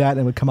like do that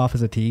and it would come off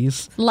as a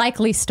tease.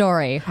 Likely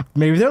story.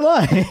 Maybe they're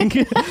lying.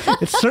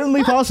 It's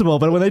certainly possible,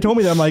 but when they told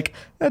me that, I'm like,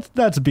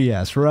 that's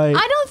BS, right?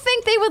 I don't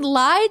think they would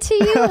lie to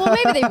you. Well,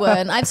 maybe they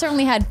would. I've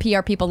certainly had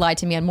PR people lie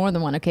to me on more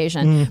than one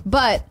occasion,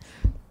 but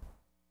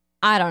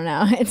I don't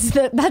know.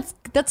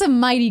 That's a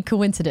mighty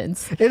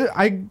coincidence.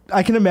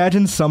 I can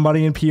imagine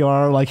somebody in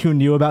PR like who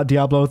knew about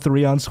Diablo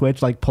 3 on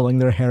Switch like pulling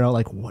their hair out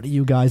like, what are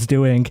you guys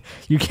doing?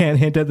 You can't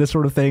hint at this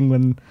sort of thing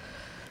when...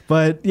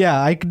 But yeah,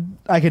 I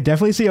could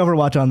definitely see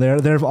Overwatch on there.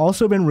 There have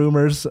also been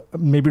rumors,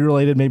 maybe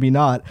related, maybe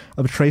not,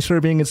 of Tracer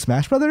being in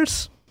Smash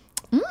Brothers.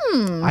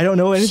 I don't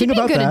know anything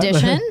about that. She'd be a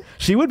good addition.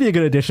 She would be a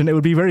good addition. It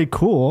would be very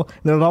cool.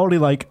 There's already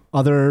like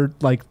other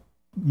like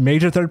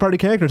major third-party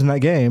characters in that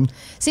game.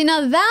 See,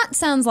 now that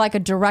sounds like a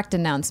direct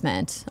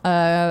announcement,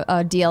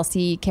 a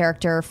DLC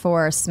character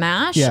for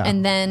Smash,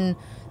 and then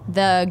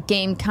the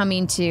game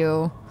coming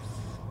to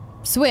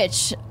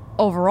Switch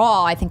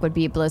overall, I think would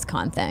be a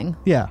BlizzCon thing.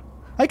 Yeah.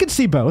 I could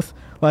see both,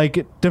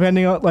 like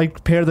depending on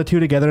like pair the two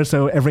together.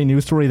 So every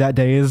news story that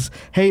day is,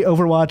 hey,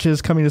 Overwatch is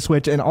coming to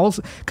Switch, and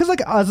also because like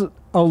as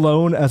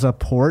alone as a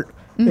port,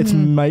 it's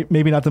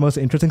maybe not the most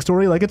interesting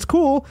story. Like it's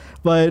cool,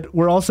 but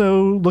we're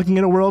also looking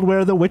at a world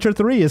where The Witcher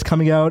 3 is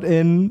coming out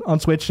on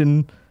Switch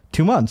in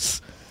 2 months.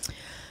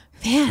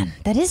 Man,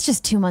 that is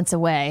just 2 months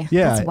away.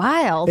 Yeah, that's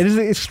wild. It is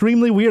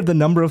extremely weird the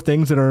number of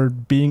things that are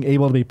being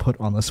able to be put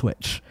on the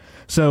Switch.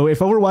 So if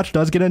Overwatch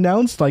does get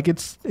announced, like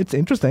it's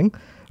interesting.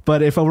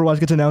 But if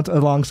Overwatch gets announced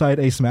alongside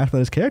a Smash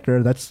Bros.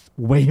 Character, that's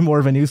way more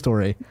of a news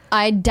story.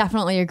 I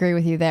definitely agree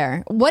with you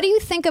there. What do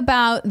you think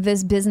about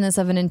this business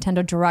of a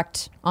Nintendo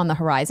Direct on the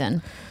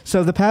horizon?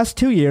 So the past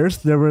 2 years,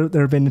 there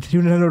have been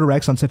 2 Nintendo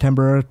Directs on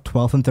September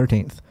 12th and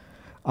 13th.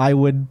 I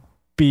would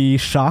be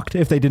shocked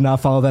if they did not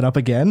follow that up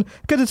again,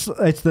 because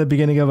it's the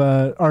beginning of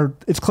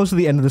it's close to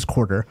the end of this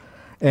quarter.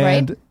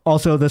 And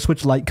also the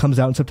Switch Lite comes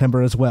out in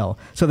September as well.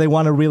 So they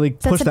want to really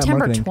push that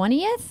marketing. September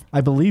 20th? I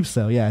believe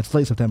so, yeah. It's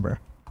late September.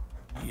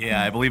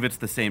 Yeah, I believe it's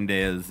the same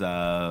day as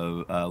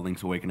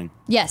Link's Awakening.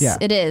 Yes,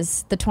 it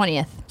is the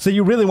 20th. So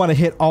you really want to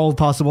hit all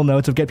possible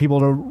notes of get people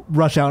to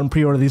rush out and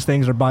pre-order these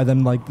things or buy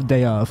them like the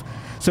day of.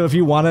 So if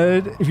you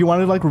wanted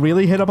like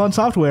really hit up on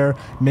software,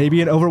 maybe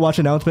an Overwatch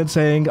announcement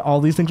saying all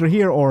these things are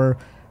here, or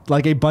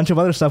like a bunch of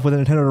other stuff with a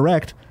Nintendo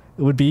Direct,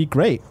 it would be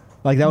great.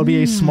 Like that would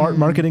be a smart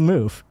marketing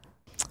move.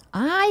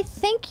 I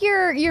think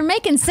you're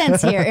making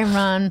sense here,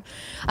 Imran.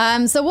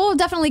 So we'll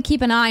definitely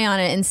keep an eye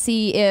on it and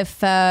see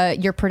if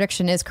your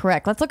prediction is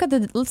correct. Let's look at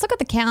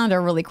the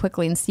calendar really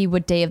quickly and see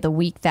what day of the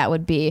week that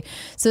would be.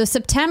 So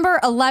September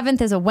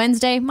 11th is a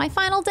Wednesday, my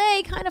final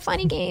day, kind of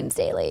funny games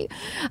daily.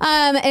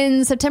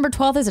 And September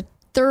 12th is a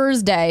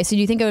Thursday. So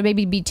do you think it would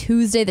maybe be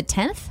Tuesday the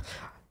 10th?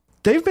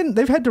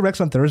 They've had directs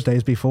on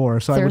Thursdays before,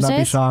 so I would not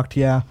be shocked.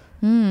 Yeah.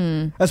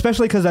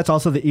 Especially because that's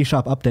also the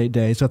eShop update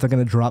day. So if they're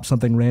going to drop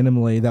something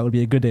randomly, that would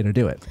be a good day to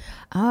do it.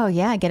 Oh,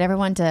 yeah. Get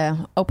everyone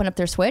to open up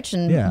their Switch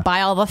and buy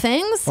all the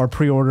things. Or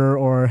pre-order,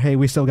 or hey,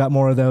 we still got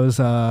more of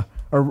those.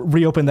 Or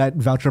reopen that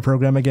voucher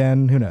program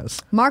again. Who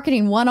knows?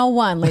 Marketing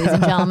 101, ladies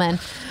and gentlemen.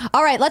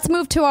 All right, let's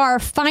move to our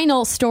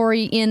final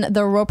story in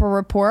the Roper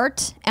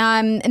Report.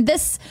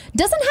 This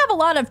doesn't have a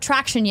lot of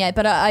traction yet,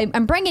 but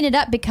I'm bringing it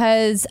up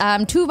because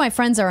 2 of my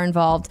friends are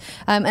involved,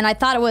 and I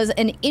thought it was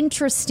an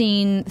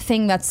interesting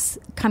thing that's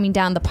coming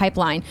down the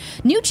pipeline.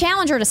 New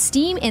challenger to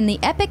Steam in the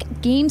Epic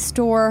Game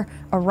Store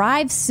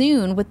arrives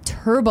soon with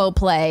Turbo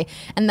Play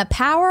and the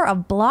power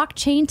of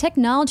blockchain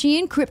technology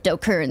and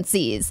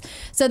cryptocurrencies.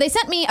 So they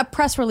sent me a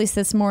press release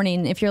this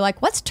morning. If you're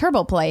like, what's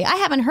Turbo Play? I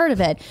haven't heard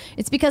of it.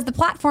 It's because the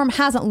platform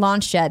hasn't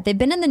launched yet. They've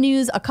been in the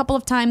news a couple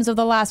of times over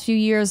the last few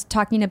years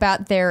talking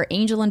about their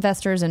angel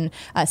investors and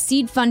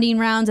seed funding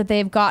rounds that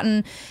they've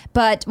gotten.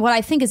 But what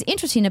I think is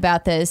interesting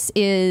about this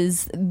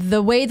is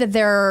the way that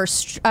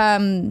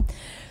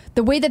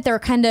they're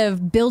kind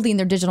of building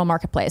their digital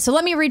marketplace. So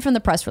let me read from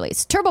the press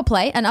release.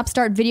 TurboPlay, an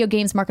upstart video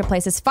games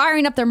marketplace, is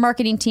firing up their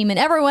marketing team and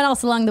everyone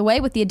else along the way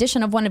with the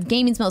addition of one of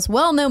gaming's most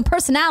well-known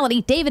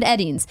personality, David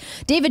Eddings.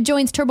 David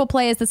joins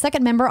TurboPlay as the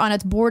second member on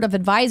its board of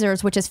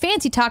advisors, which is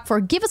fancy talk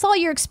for give us all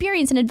your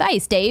experience and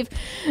advice, Dave.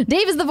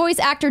 Dave is the voice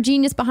actor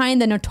genius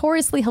behind the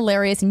notoriously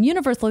hilarious and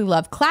universally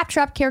loved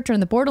Claptrap character in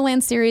the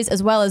Borderlands series,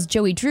 as well as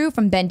Joey Drew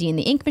from Bendy and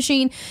the Ink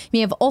Machine. You may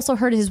have also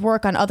heard his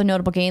work on other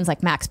notable games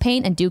like Max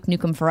Payne and Duke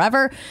Nukem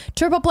Forever.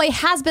 TurboPlay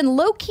has been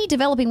low-key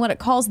developing what it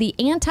calls the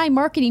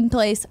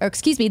anti-marketplace,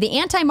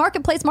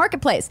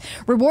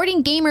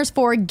 rewarding gamers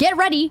for, get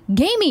ready,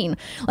 gaming.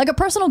 Like a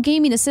personal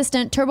gaming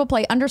assistant,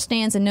 TurboPlay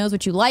understands and knows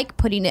what you like,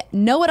 putting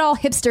know-it-all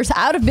hipsters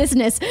out of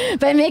business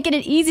by making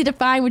it easy to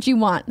find what you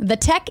want. The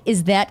tech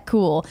is that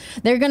cool.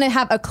 They're going to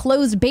have a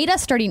closed beta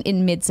starting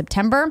in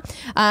mid-September.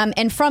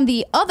 And from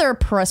the other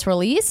press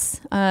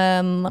release,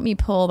 let me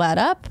pull that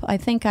up. I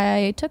think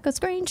I took a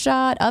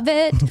screenshot of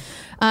it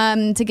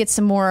to get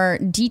some more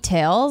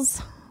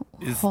details.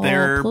 Is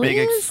their big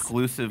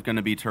exclusive going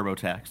to be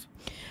TurboTax?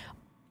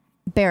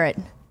 Barrett,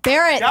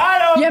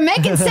 Got him! you're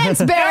making sense,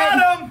 Barrett.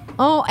 Got him!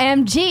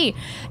 OMG.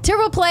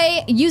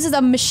 TurboPlay uses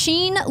a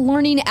machine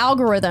learning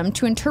algorithm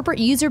to interpret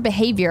user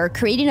behavior,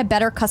 creating a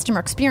better customer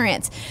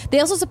experience. They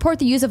also support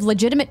the use of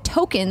legitimate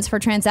tokens for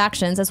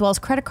transactions, as well as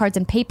credit cards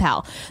and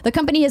PayPal. The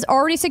company has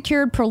already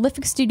secured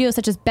prolific studios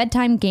such as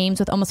Bedtime Games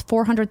with almost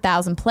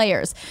 400,000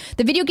 players.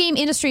 The video game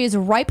industry is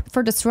ripe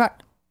for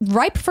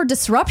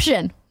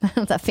disruption.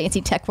 That's a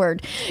fancy tech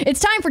word. It's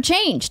time for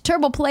change.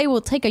 TurboPlay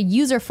will take a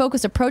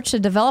user-focused approach to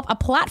develop a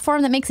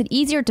platform that makes it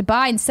easier to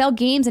buy and sell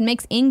games and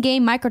makes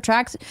in-game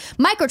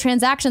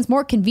microtransactions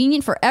more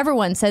convenient for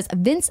everyone, says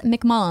Vince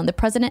McMullen, the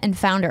president and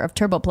founder of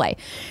TurboPlay.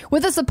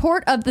 With the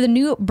support of the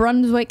New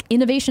Brunswick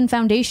Innovation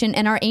Foundation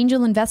and our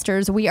angel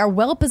investors, we are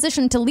well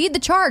positioned to lead the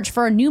charge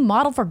for a new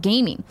model for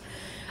gaming.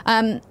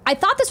 I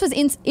thought this was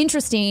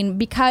interesting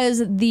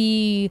because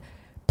the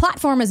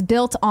platform is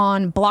built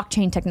on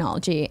blockchain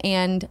technology,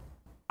 and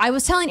I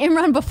was telling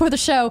Imran before the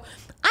show,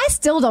 I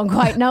still don't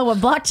quite know what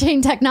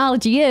blockchain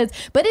technology is,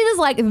 but it is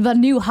like the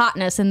new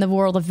hotness in the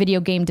world of video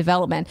game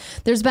development.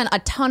 There's been a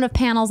ton of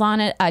panels on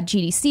it at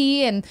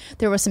GDC, and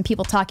there were some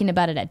people talking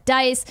about it at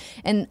DICE,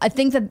 and I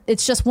think that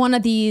it's just one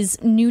of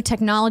these new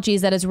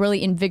technologies that is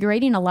really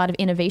invigorating a lot of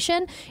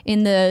innovation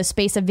in the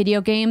space of video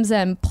games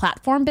and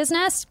platform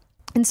business.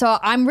 And so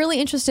I'm really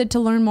interested to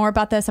learn more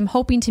about this. I'm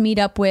hoping to meet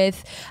up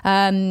with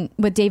David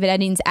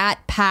Eddings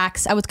at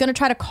PAX. I was going to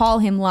try to call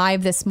him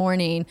live this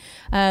morning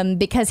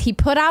because he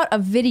put out a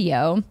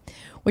video,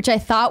 which I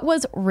thought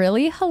was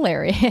really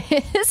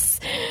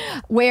hilarious,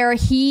 where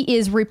he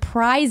is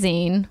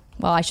reprising,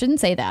 well, I shouldn't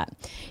say that.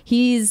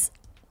 He's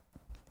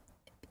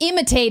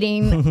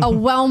imitating a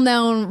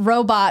well-known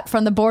robot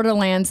from the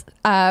Borderlands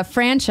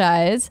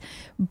franchise,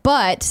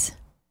 but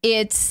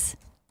it's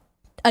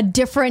a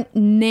different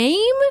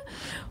name.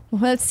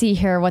 Let's see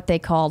here what they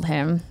called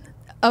him.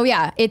 Oh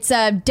yeah, it's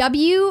a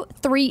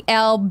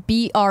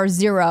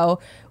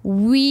W3LBR0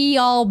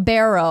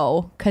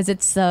 wheelbarrow, because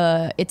it's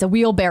a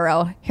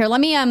wheelbarrow. Here,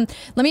 let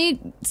me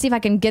see if I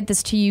can get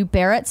this to you,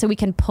 Barrett, so we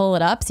can pull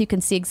it up so you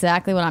can see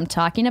exactly what I'm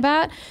talking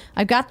about.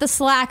 I've got the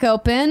Slack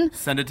open.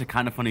 Send it to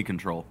Kind of Funny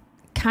Control.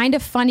 Kind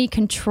of Funny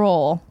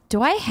Control.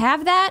 Do I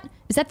have that?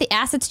 Is that the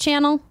Assets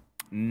channel?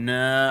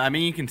 No, I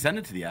mean, you can send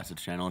it to the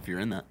Assets channel if you're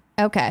in that.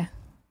 Okay.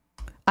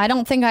 I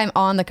don't think I'm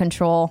on the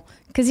Control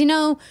because, you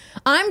know,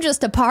 I'm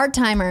just a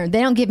part-timer.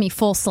 They don't give me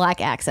full Slack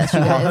access, you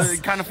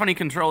guys. Kind of Funny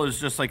Control is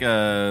just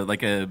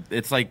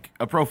it's like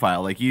a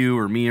profile, like you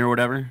or me or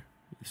whatever.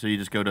 So you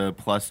just go to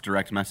plus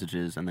direct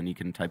messages and then you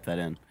can type that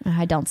in.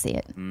 I don't see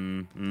it.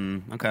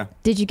 Okay.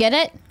 Did you get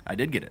it? I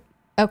did get it.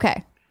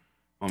 Okay.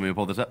 Want me to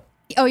pull this up?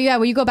 Oh, yeah.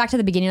 Will you go back to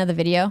the beginning of the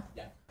video?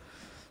 Yeah.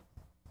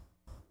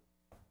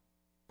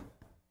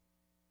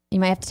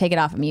 You might have to take it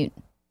off of mute.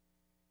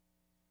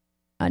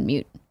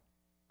 Unmute.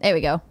 There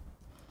we go.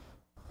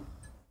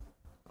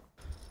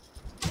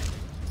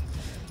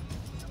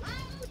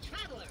 Hello,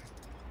 traveler.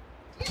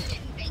 You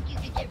didn't think you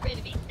could get rid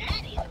of me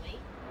that easily.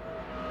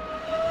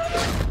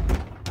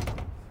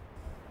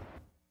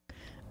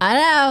 I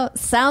know.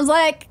 Sounds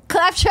like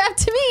Claptrap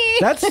to me.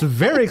 That's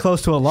very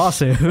close to a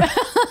lawsuit.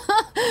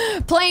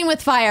 Playing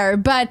with fire,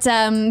 but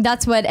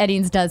that's what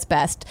Eddings does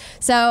best.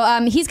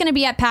 So he's going to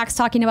be at PAX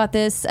talking about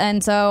this,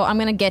 and so I'm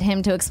going to get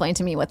him to explain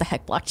to me what the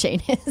heck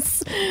blockchain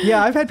is.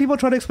 Yeah, I've had people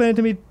try to explain it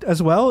to me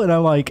as well, and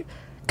I'm like,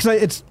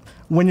 because it's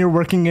when you're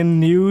working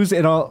in news,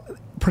 it all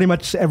pretty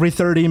much every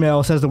third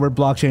email says the word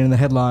blockchain in the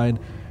headline.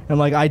 And I'm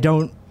like,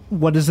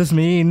 what does this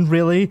mean,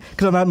 really?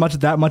 Because I'm not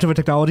that much of a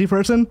technology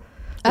person.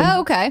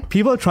 Oh, okay.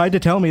 People have tried to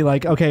tell me,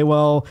 like, okay,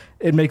 well,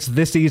 it makes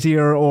this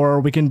easier,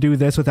 or we can do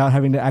this without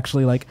having to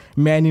actually, like,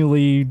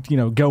 manually,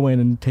 go in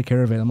and take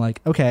care of it. I'm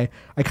like, okay,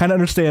 I kind of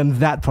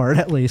understand that part,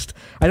 at least.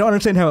 I don't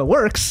understand how it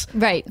works.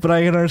 Right. But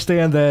I can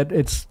understand that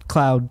it's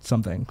cloud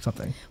something.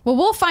 Well,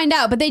 we'll find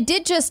out. But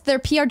their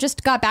PR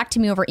just got back to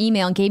me over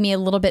email and gave me a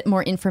little bit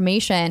more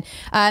information.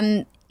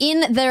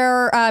 In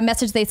their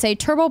message, they say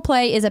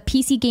TurboPlay is a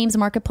PC games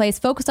marketplace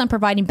focused on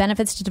providing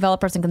benefits to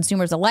developers and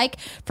consumers alike.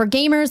 For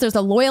gamers, there's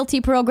a loyalty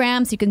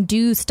program, so you can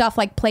do stuff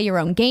like play your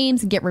own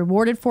games and get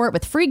rewarded for it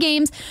with free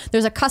games.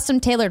 There's a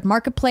custom-tailored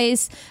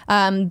marketplace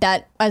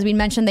that as we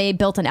mentioned, they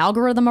built an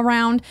algorithm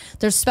around.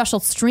 There's special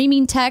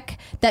streaming tech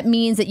that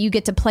means that you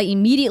get to play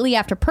immediately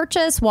after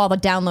purchase while the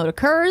download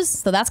occurs.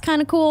 So that's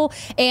kind of cool.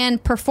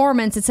 And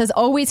performance, it says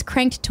always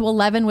cranked to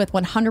 11 with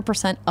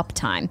 100%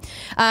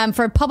 uptime.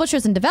 For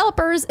publishers and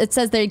developers, it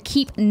says they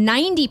keep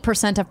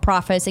 90% of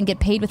profits and get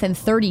paid within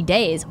 30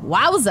 days.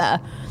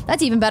 Wowza.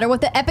 That's even better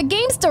what the Epic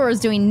Game Store is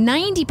doing,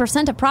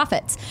 90% of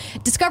profits.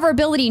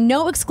 Discoverability,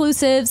 no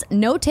exclusives,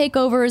 no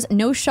takeovers,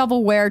 no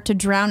shovelware to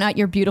drown out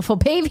your beautiful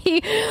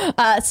baby.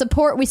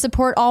 We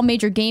support all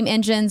major game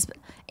engines.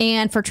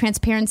 And for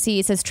transparency,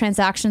 it says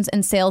transactions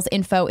and sales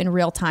info in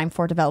real time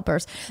for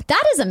developers.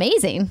 That is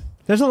amazing.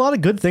 There's a lot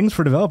of good things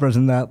for developers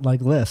in that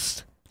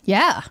list.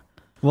 Yeah.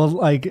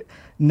 Well,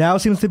 now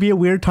seems to be a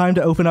weird time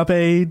to open up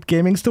a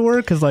gaming store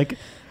because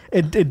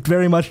it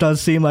very much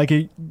does seem like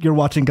you're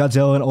watching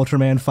Godzilla and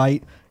Ultraman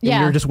fight,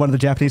 and you're just one of the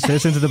Japanese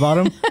citizens at the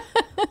bottom.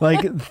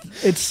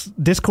 It's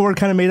Discord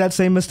kind of made that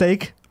same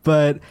mistake,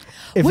 but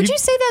would you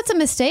say that's a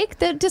mistake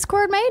that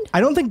Discord made?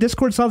 I don't think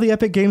Discord saw the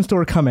Epic Game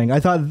Store coming. I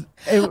thought.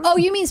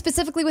 You mean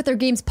specifically with their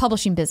games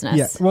publishing business?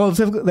 Yeah. Well,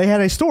 they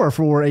had a store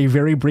for a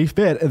very brief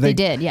bit. They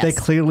did. Yes. They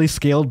clearly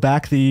scaled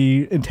back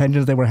the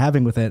intentions they were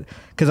having with it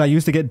because I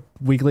used to get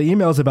weekly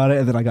emails about it,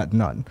 and then I got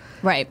none.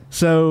 Right.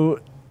 So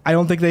I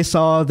don't think they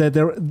saw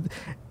that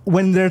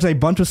when there's a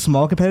bunch of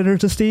small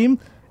competitors to Steam,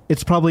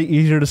 it's probably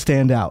easier to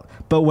stand out.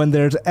 But when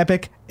there's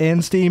Epic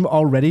and Steam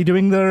already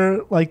doing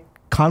their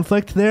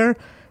conflict there,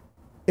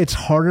 it's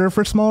harder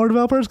for smaller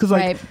developers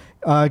because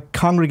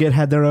Congregate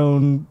had their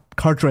own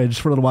cartridge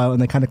for a little while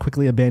and they kind of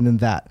quickly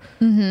abandoned that.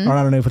 Mm-hmm. Or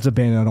I don't know if it's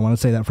abandoned. I don't want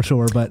to say that for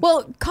sure. But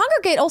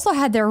Congregate also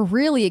had their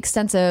really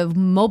extensive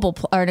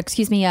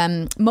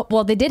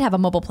they did have a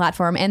mobile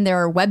platform and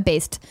their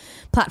web-based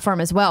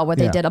platform as well, where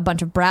they did a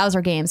bunch of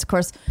browser games. Of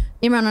course,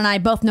 Imran and I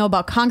both know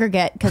about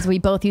Congregate because we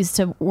both used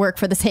to work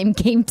for the same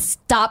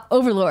GameStop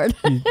overlord.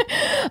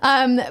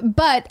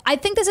 But I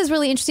think this is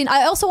really interesting.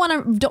 I also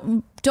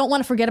don't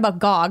want to forget about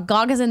GOG.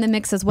 GOG is in the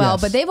mix as well,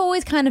 but they've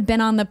always kind of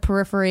been on the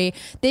periphery.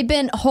 They've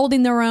been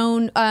holding their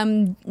own,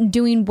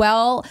 doing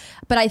well.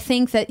 But I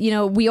think that,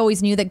 we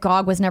always knew that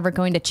GOG was never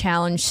going to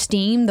challenge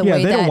Steam the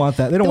way they don't want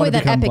that. They don't want to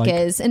become Epic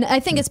is. And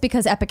I think it's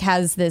because Epic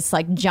has this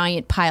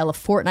giant pile of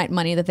Fortnite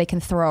money that they can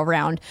throw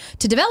around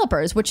to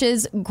developers, which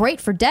is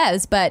great for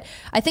devs. But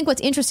I think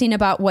what's interesting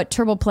about what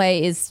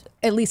TurboPlay is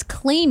at least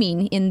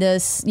claiming in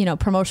this,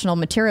 promotional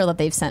material that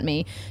they've sent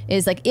me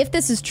is if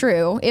this is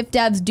true, if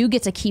devs do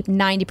get to keep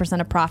 90%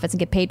 of profits and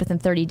get paid within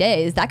 30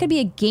 days, that could be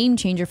a game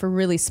changer for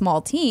really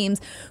small teams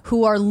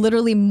who are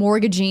literally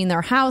mortgaging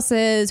their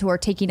houses, who are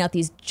taking out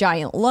these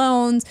giant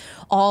loans,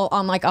 all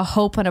on a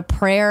hope and a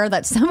prayer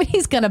that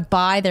somebody's going to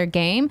buy their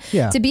game.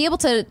 Yeah. To be able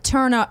to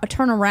turn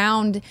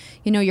around,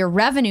 your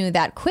revenue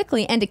that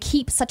quickly and to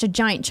keep such a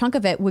giant chunk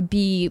of it would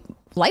be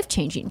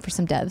life-changing for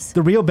some devs.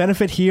 The real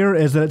benefit here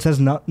is that it says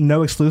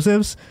no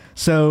exclusives.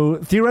 So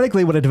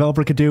theoretically, what a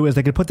developer could do is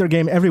they could put their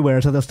game everywhere,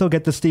 so they'll still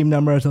get the Steam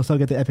numbers, they'll still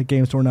get the Epic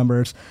Game Store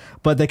numbers,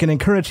 but they can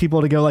encourage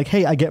people to go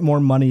hey, I get more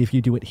money if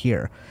you do it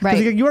here.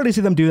 Right. You already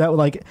see them do that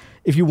with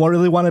if you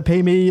really want to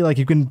pay me,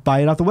 you can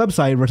buy it off the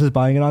website versus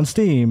buying it on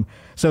Steam.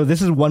 So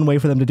this is one way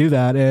for them to do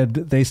that, and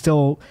they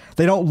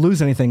don't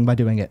lose anything by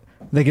doing it.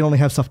 They can only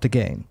have stuff to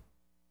gain.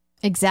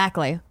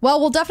 Exactly. Well,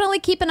 we'll definitely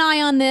keep an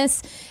eye on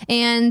this.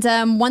 And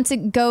once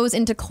it goes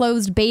into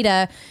closed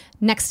beta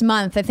next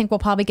month, I think we'll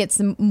probably get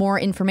some more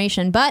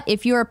information. But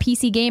if you're a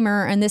PC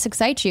gamer and this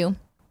excites you,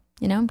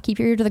 keep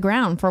your ear to the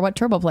ground for what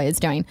TurboPlay is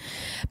doing.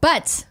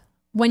 But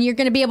when you're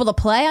going to be able to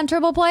play on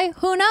TurboPlay,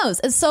 who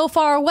knows? It's so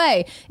far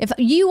away. If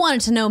you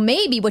wanted to know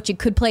maybe what you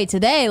could play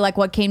today, like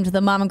what came to the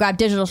mom and grab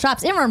digital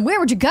shops, Imran, where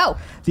would you go?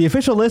 The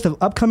official list of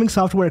upcoming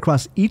software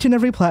across each and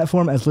every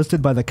platform as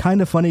listed by the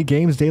Kinda Funny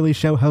Games Daily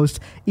Show host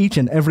each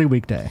and every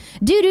weekday.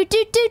 Yeah.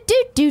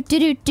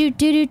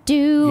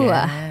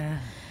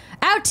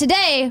 Out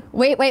today.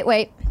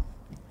 Wait.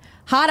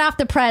 Hot off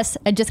the press,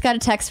 I just got a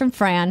text from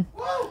Fran.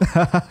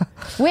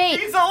 Wait,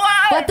 he's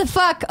alive! What the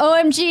fuck?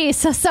 OMG,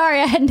 so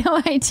sorry, I had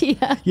no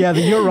idea. Yeah,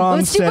 you're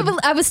wrong.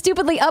 I was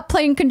stupidly up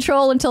playing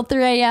Control until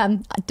 3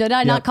 a.m. Did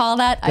I not call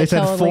that? They I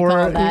said totally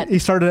called that. He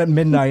started at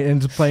midnight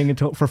and is playing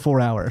for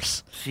 4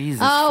 hours. Jesus,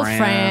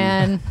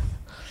 Fran.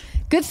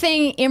 Good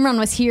thing Imran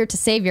was here to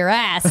save your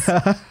ass.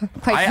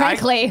 Quite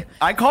frankly.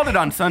 I called it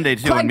on Sunday,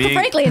 too. Quite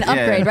frankly, an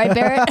upgrade, right,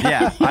 Barrett?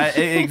 Yeah,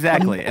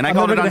 exactly. And I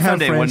called it on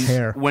Sunday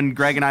when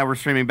Greg and I were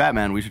streaming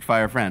Batman, We Should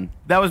Fire Fran.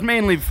 That was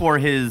mainly for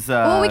his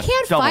Well, we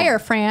can't fire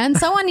Fran.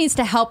 Someone needs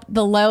to help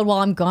the load while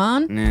I'm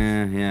gone.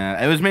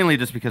 Yeah. It was mainly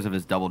just because of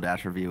his Double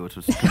Dash review, which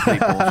was complete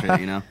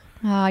bullshit,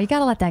 Oh, you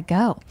gotta let that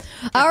go.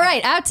 All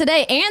right, out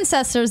today,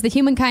 Ancestors, The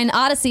Humankind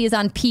Odyssey is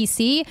on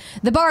PC.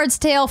 The Bard's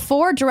Tale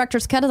 4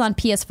 Director's Cut is on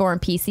PS4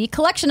 and PC.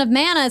 Collection of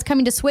Mana is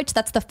coming to Switch.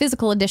 That's the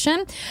physical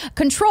edition.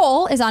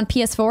 Control is on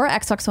PS4,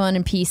 Xbox One,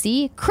 and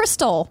PC.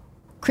 Crystar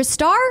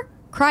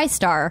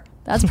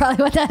That's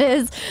probably what that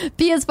is.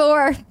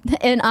 PS4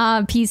 and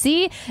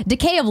PC.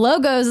 Decay of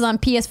Logos is on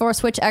PS4,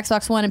 Switch,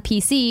 Xbox One, and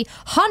PC.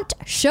 Hunt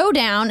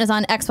Showdown is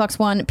on Xbox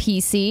One,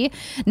 PC.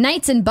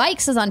 Knights and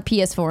Bikes is on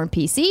PS4 and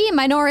PC.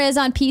 Minoria is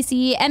on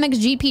PC.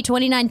 MXGP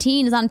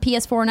 2019 is on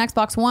PS4 and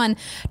Xbox One.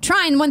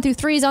 Trine 1 through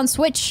 3 is on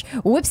Switch.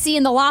 Whipsy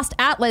and the Lost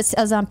Atlas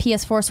is on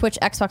PS4, Switch,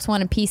 Xbox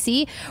One, and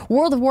PC.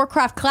 World of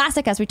Warcraft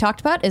Classic, as we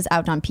talked about, is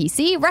out on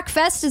PC.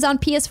 Wreckfest is on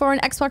PS4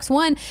 and Xbox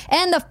One.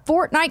 And the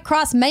Fortnite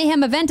Cross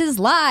Mayhem event is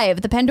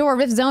live. The Pandora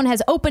Rift Zone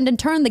has opened and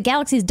turned the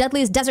galaxy's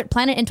deadliest desert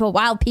planet into a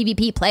wild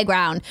PvP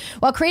playground.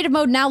 While creative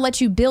mode now lets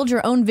you build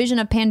your own vision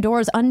of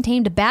Pandora's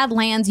untamed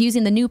badlands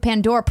using the new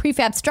Pandora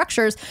prefab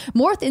structures,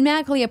 more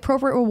thematically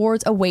appropriate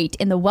rewards await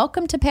in the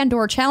Welcome to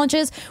Pandora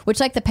challenges,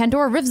 which, like the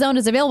Pandora Rift Zone,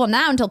 is available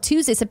now until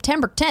Tuesday,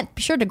 September 10th.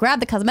 Be sure to grab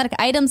the cosmetic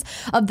items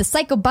of the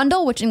Psycho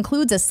Bundle, which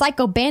includes a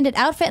Psycho Bandit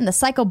outfit and the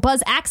Psycho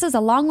Buzz axes,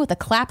 along with a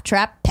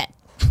Claptrap pet.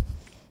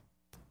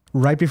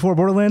 Right before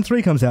Borderlands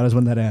 3 comes out is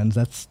when that ends.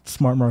 That's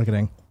smart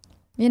marketing.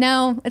 You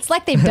know, it's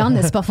like they've done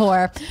this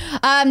before.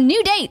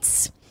 New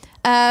dates.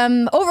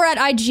 Over at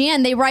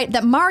IGN, they write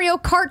that Mario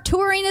Kart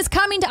Touring is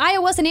coming to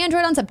iOS and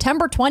Android on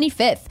September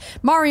 25th.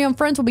 Mario and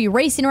friends will be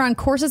racing around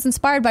courses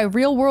inspired by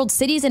real-world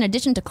cities in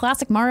addition to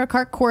classic Mario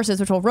Kart courses,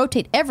 which will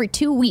rotate every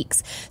 2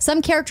 weeks.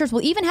 Some characters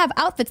will even have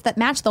outfits that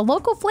match the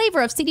local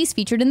flavor of cities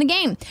featured in the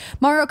game.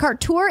 Mario Kart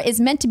Tour is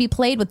meant to be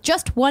played with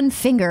just one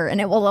finger,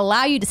 and it will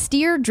allow you to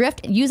steer,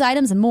 drift, use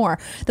items, and more.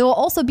 There will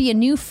also be a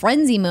new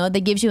Frenzy mode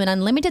that gives you an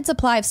unlimited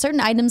supply of certain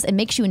items and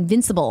makes you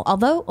invincible,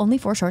 although only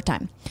for a short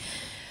time.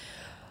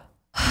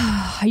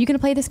 Are you going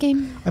to play this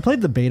game? I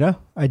played the beta.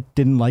 I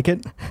didn't like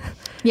it.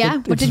 Yeah?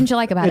 What didn't you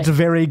like about It's it?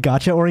 very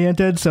gacha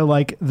oriented. So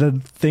like the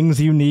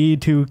things you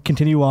need to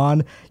continue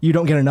on, you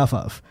don't get enough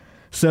of.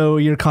 So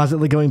you're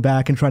constantly going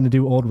back and trying to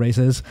do old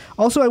races.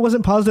 Also, I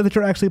wasn't positive that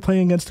you're actually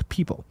playing against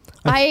people.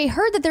 I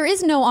heard that there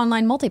is no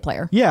online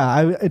multiplayer.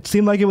 Yeah, it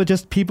seemed like it was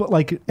just people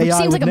like AI Which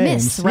seems with like a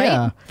names. miss, right?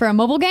 Yeah. For a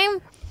mobile game?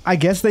 I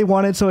guess they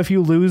wanted so if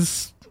you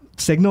lose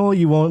signal,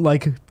 you won't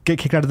like get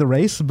kicked out of the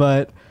race,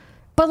 but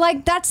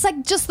like that's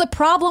like just the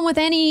problem with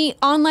any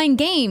online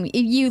game. If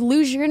you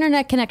lose your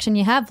internet connection,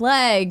 you have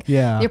lag.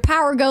 Yeah. Your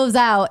power goes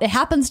out. It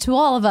happens to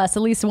all of us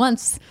at least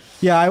once.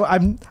 yeah,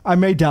 I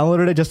may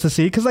download it just to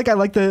see because like I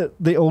like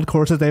the old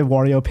courses. They have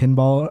Wario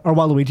pinball or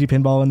Waluigi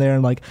pinball in there,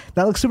 and like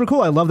that looks super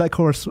cool. I love that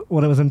course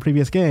when it was in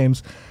previous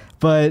games,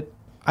 but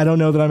I don't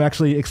know that I'm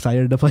actually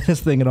excited to play this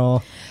thing at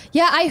all.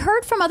 Yeah, I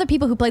heard from other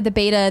people who played the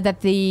beta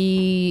that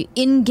the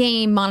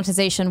in-game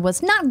monetization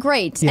was not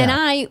great, Yeah. and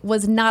I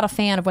was not a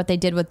fan of what they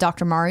did with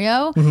Dr.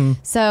 Mario.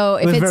 So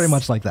if It was it's very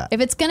much like that.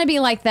 If it's going to be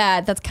like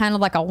that, that's kind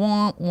of like a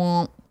womp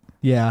womp.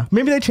 Yeah,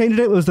 maybe they changed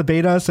it. It was the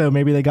beta, so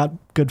maybe they got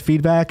good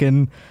feedback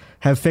and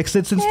have fixed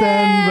it since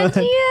then.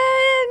 But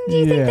Do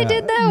you think they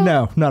did though?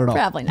 No, not at all.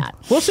 Probably not.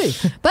 We'll see.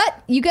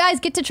 But you guys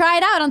get to try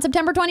it out on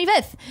September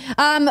 25th.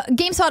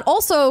 GameSpot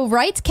also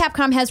writes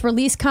Capcom has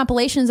released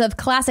compilations of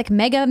classic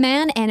Mega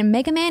Man and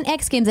Mega Man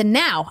X games, and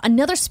now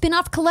another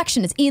spin-off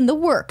collection is in the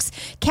works.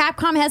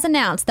 Capcom has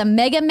announced the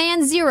Mega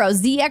Man Zero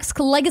ZX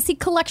Legacy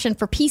Collection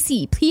for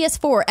PC,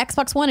 PS4,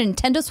 Xbox One, and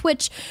Nintendo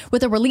Switch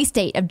with a release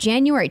date of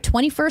January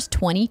 21st,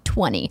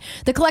 2020.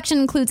 The collection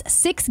includes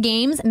 6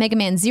 games, Mega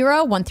Man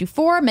Zero, 1 through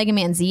 4, Mega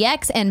Man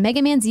ZX, and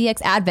Mega Man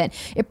ZX Advent.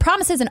 It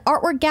promises an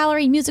artwork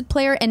gallery, music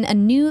player, and a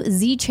new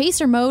Z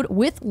Chaser mode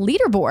with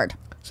leaderboard.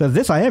 So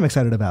this I am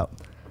excited about.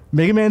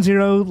 Mega Man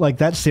Zero, like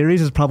that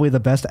series is probably the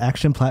best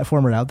action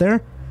platformer out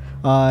there.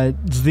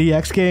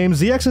 ZX game,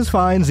 ZX is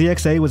fine.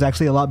 ZXA was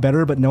actually a lot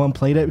better, but no one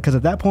played it because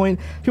at that point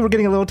people were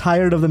getting a little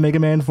tired of the Mega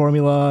Man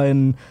formula,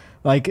 and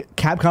like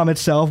Capcom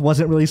itself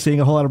wasn't really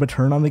seeing a whole lot of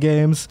return on the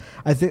games.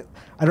 I don't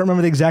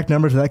remember the exact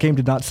numbers, but that game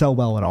did not sell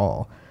well at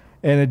all.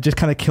 And it just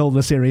kind of killed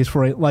the series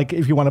for it. Like,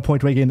 if you want to point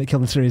to a game that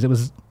killed the series, it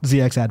was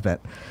ZX Advent.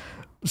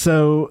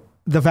 So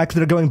the fact that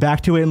they're going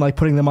back to it and like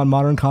putting them on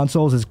modern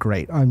consoles is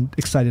great. I'm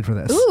excited for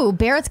this. Ooh,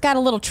 Barrett's got a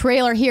little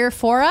trailer here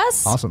for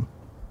us. Awesome.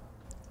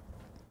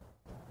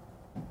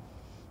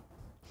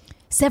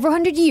 Several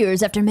hundred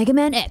years after Mega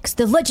Man X,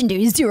 the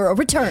legendary Zero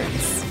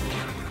returns.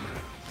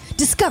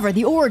 Discover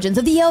the origins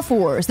of the Elf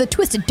Wars. The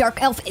Twisted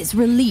Dark Elf is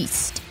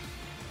released.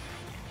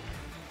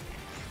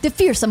 The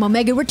fearsome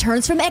Omega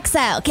returns from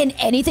exile. Can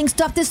anything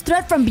stop this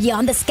threat from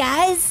beyond the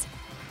skies?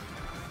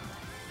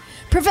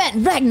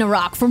 Prevent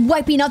Ragnarok from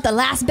wiping out the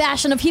last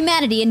bastion of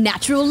humanity in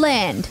natural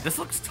land. This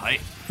looks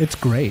tight. It's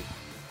great.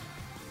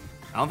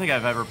 I don't think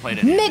I've ever played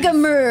it. Mega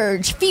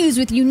Merge. Fuse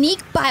with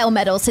unique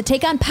biometals to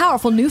take on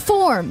powerful new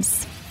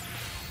forms.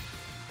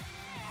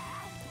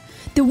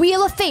 The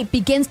Wheel of Fate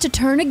begins to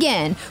turn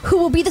again. Who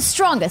will be the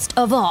strongest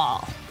of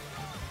all?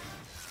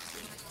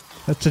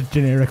 That's a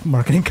generic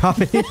marketing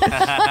copy.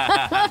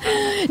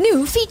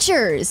 New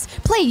features.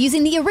 Play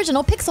using the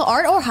original pixel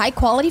art or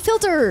high-quality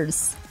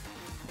filters.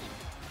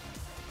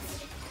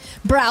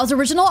 Browse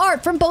original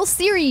art from both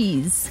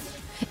series.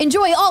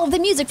 Enjoy all of the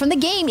music from the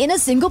game in a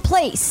single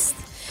place.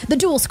 The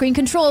dual screen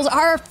controls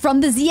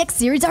from the ZX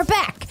series are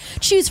back.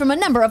 Choose from a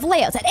number of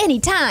layouts at any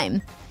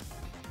time.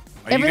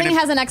 Everything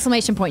has an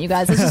exclamation point, you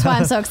guys. This is why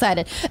I'm so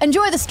excited.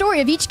 Enjoy the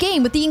story of each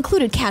game with the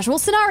included casual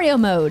scenario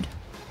mode.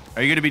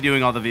 Are you going to be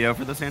doing all the VO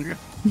for this, Andrea?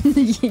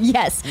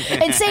 Yes.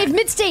 And save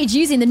mid-stage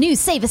using the new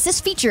Save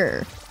Assist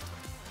feature.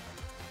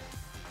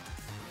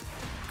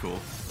 Cool.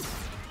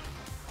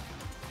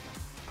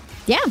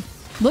 Yeah.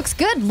 Looks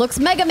good. Looks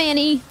Mega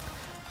Man-y.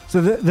 So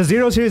the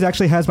Zero series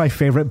actually has my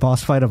favorite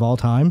boss fight of all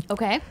time.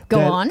 Okay. Go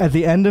on. At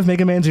the end of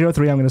Mega Man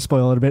 03, I'm going to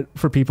spoil a little bit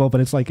for people, but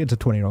it's a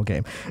 20-year-old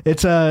game.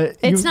 It's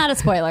not a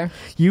spoiler.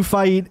 You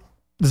fight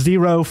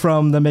Zero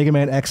from the Mega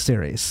Man X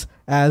series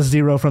as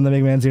Zero from the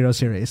Mega Man Zero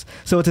series.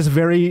 So it's this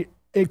very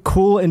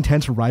cool,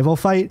 intense rival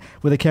fight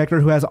with a character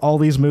who has all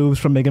these moves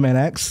from Mega Man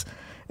X.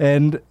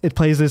 And it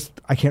plays this,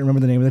 I can't remember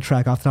the name of the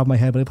track off the top of my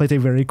head, but it plays a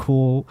very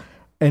cool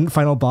and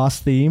final boss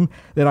theme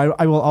that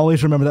I will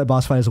always remember. That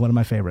boss fight is one of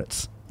my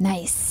favorites.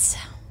 Nice.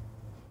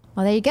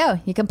 Well, there you go.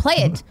 You can play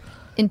it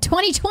in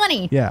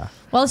 2020. Yeah.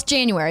 Well, it's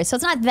January, so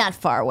it's not that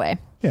far away.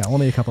 Yeah,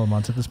 only a couple of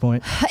months at this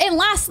point. And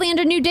lastly,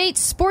 under new dates,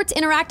 Sports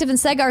Interactive and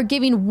Sega are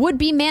giving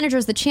would-be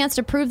managers the chance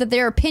to prove that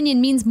their opinion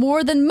means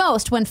more than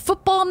most when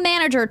Football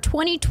Manager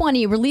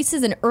 2020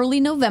 releases in early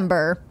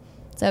November.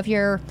 So if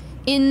you're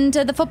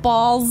into the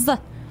footballs,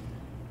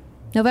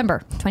 November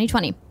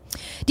 2020.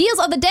 Deals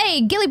of the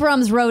day. Gilly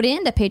Brums wrote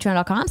in to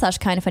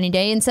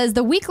patreon.com/kindoffunnyday and says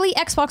the weekly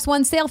Xbox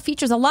One sale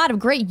features a lot of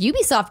great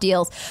Ubisoft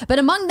deals, but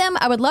among them,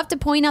 I would love to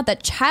point out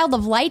that Child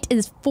of Light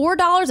is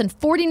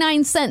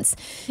 $4.49.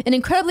 An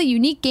incredibly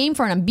unique game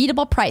for an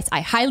unbeatable price.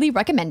 I highly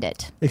recommend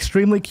it.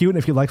 Extremely cute. And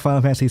if you like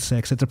Final Fantasy VI,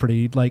 it's a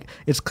pretty,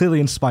 it's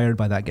clearly inspired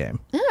by that game.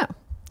 Oh,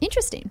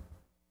 interesting.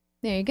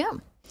 There you go.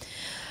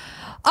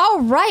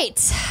 All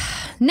right.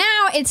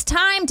 Now it's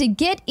time to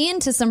get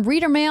into some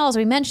reader mail. As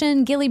we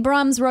mentioned, Gilly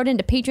Brums wrote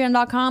into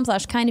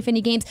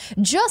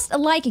patreon.com/kindoffunnygames just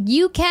like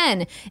you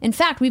can. In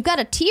fact, we've got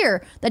a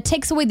tier that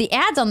takes away the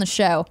ads on the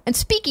show. And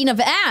speaking of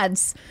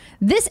ads,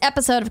 this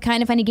episode of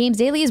Kind of Funny Games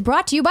Daily is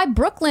brought to you by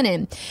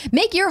Brooklinen.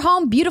 Make your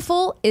home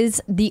beautiful is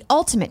the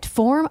ultimate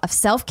form of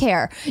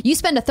self-care. You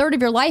spend a third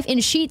of your life in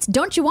sheets.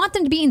 Don't you want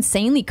them to be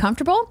insanely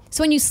comfortable?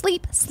 So when you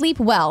sleep, sleep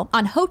well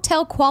on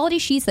hotel quality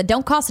sheets that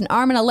don't cost an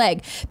arm and a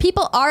leg.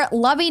 People are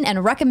loving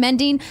and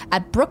recommending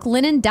at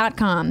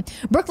brooklinen.com.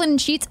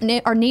 Brooklinen sheets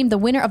are named the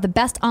winner of the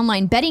best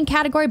online bedding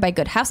category by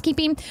Good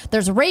Housekeeping.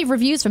 There's rave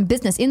reviews from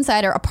Business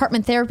Insider,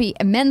 Apartment Therapy,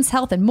 Men's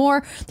Health, and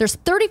more. There's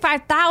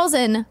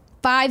 35,000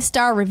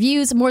 5-star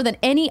reviews, more than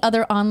any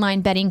other online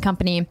bedding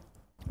company.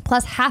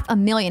 Plus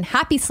 500,000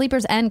 happy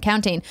sleepers and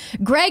counting.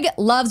 Greg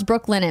loves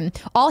Brooklinen.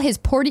 All his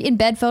porty in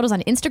bed photos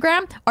on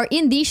Instagram are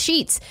in these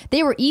sheets.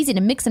 They were easy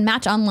to mix and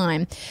match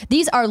online.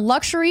 These are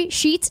luxury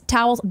sheets,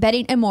 towels,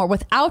 bedding, and more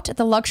without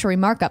the luxury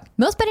markup.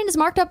 Most bedding is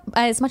marked up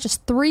by as much as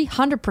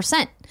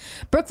 300%.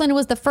 Brooklinen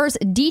was the first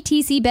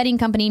DTC bedding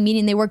company,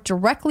 meaning they work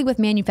directly with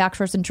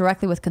manufacturers and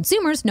directly with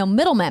consumers, no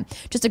middlemen.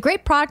 Just a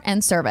great product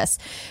and service.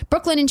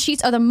 Brooklinen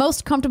sheets are the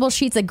most comfortable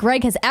sheets that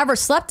Greg has ever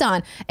slept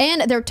on,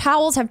 and their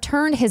towels have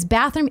turned his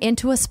bathroom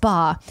into a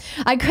spa.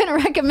 I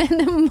couldn't recommend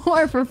them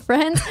more for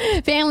friends,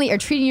 family, or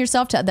treating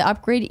yourself to the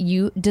upgrade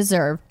you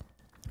deserve.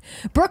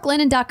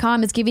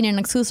 Brooklinen.com is giving an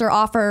exclusive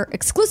offer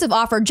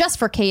just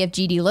for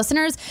KFGD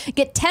listeners.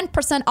 Get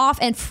 10% off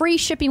and free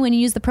shipping when you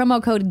use the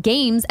promo code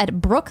GAMES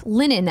at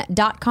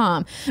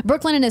brooklinen.com.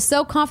 Brooklinen is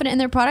so confident in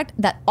their product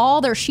that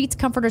all their sheets,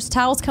 comforters,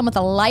 towels come with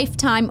a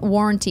lifetime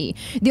warranty.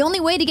 The only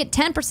way to get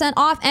 10%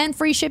 off and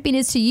free shipping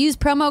is to use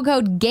promo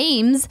code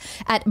GAMES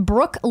at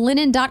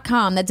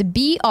brooklinen.com. That's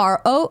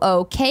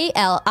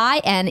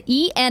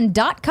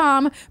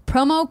BROOKLINEN.com.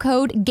 Promo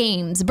code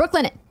GAMES.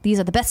 Brooklinen. These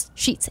are the best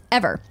sheets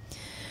ever.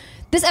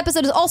 This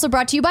episode is also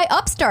brought to you by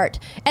Upstart.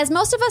 As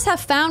most of us have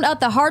found out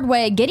the hard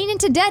way, getting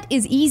into debt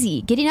is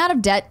easy. Getting out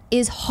of debt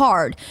is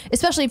hard,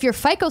 especially if your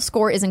FICO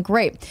score isn't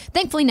great.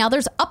 Thankfully, now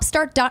there's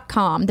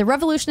Upstart.com, the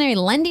revolutionary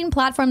lending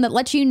platform that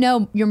lets you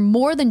know you're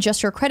more than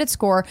just your credit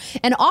score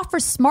and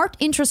offers smart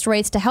interest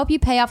rates to help you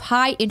pay off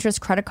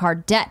high-interest credit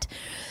card debt.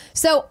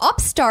 So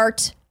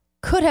Upstart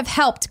could have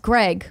helped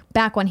Greg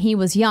back when he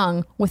was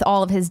young with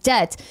all of his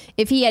debt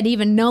if he had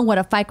even known what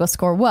a FICO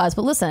score was.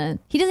 But listen,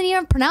 he doesn't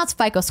even pronounce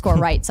FICO score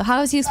right. So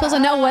how is he supposed to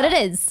know what it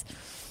is?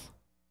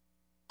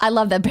 I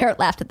love that Barrett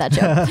laughed at that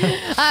joke.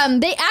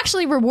 They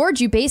actually reward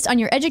you based on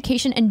your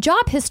education and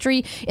job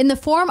history in the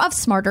form of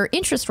smarter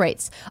interest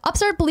rates.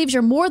 Upstart believes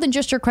you're more than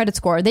just your credit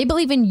score. They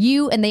believe in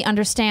you and they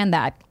understand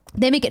that.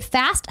 They make it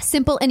fast,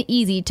 simple, and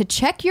easy to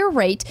check your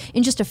rate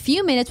in just a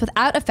few minutes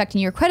without affecting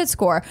your credit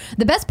score.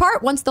 The best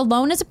part, once the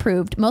loan is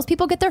approved, most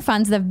people get their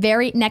funds the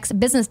very next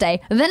business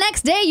day. The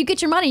next day, you get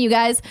your money, you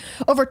guys.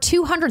 Over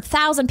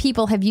 200,000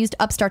 people have used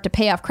Upstart to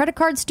pay off credit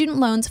cards, student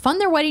loans,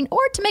 fund their wedding,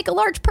 or to make a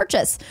large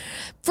purchase.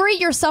 Free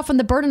yourself from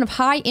the burden of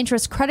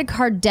high-interest credit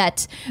card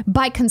debt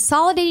by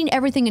consolidating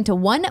everything into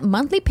one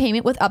monthly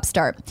payment with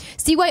Upstart.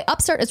 See why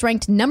Upstart is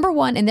ranked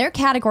 #1 in their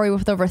category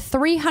with over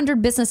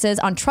 300 businesses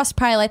on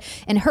Trustpilot,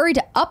 and hurry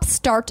to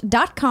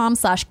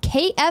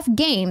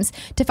upstart.com/KFgames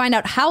to find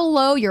out how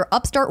low your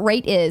Upstart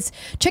rate is.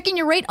 Checking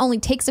your rate only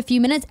takes a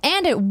few minutes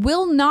and it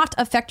will not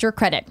affect your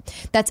credit.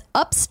 That's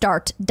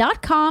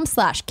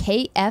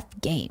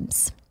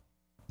upstart.com/KFgames.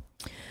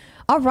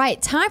 All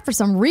right, time for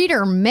some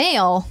reader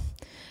mail.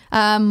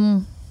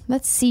 Let's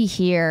see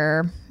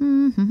here.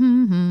 Oh,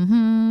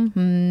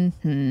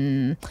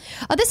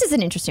 this is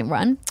an interesting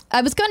one.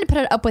 I was going to put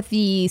it up with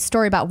the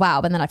story about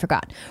WoW, but then I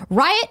forgot.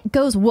 Riot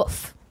goes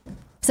woof.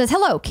 Says,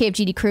 hello,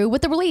 KFGD crew.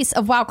 With the release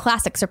of WoW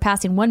Classic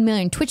surpassing 1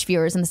 million Twitch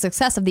viewers and the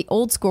success of the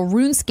old school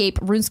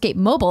RuneScape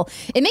Mobile,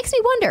 it makes me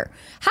wonder,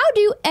 how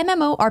do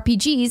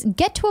MMORPGs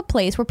get to a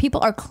place where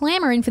people are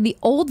clamoring for the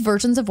old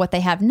versions of what they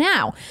have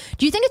now?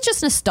 Do you think it's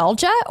just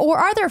nostalgia, or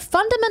are there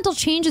fundamental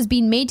changes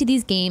being made to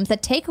these games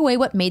that take away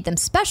what made them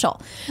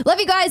special? Love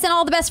you guys and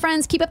all the best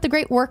friends. Keep up the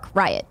great work,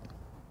 Riot.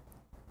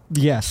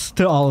 Yes,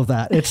 to all of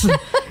that.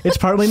 It's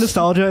partly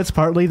nostalgia. It's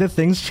partly that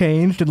things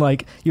changed, and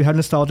like you have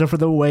nostalgia for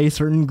the way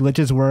certain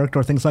glitches worked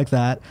or things like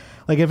that.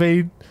 Like if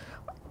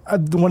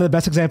one of the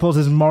best examples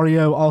is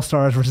Mario All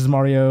Stars versus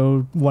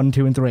Mario 1,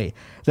 2, and 3.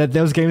 That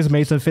those games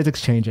made some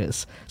physics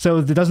changes. So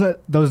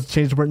those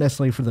changes weren't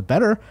necessarily for the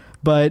better,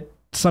 but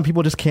some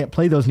people just can't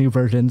play those new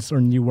versions,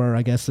 or newer,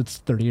 I guess it's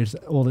 30 years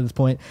old at this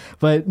point,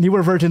 but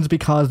newer versions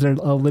because they're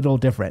a little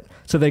different.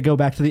 So they go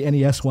back to the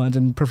NES ones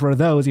and prefer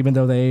those, even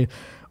though they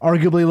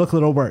arguably look a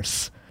little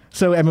worse.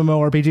 So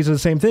MMORPGs are the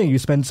same thing. You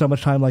spend so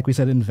much time, like we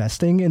said,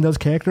 investing in those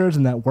characters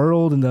and that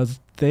world and those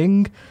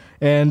thing,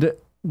 and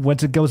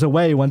once it goes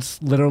away,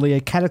 once literally a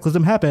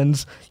cataclysm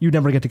happens, you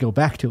never get to go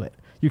back to it.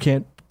 You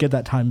can't get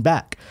that time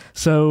back.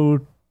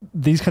 So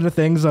these kind of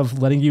things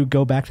of letting you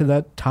go back to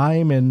that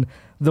time and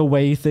the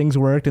way things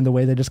worked and the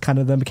way they just kind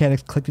of the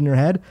mechanics clicked in your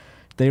head,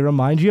 they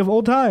remind you of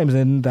old times,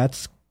 and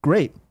that's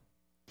great.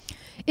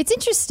 It's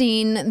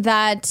interesting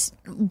that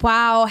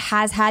WoW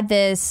has had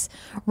this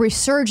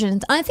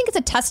resurgence. I think it's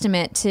a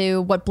testament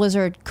to what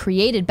Blizzard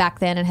created back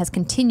then and has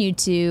continued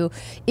to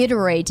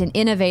iterate and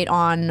innovate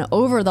on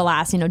over the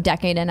last,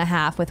 decade and a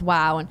half with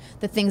WoW and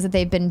the things that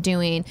they've been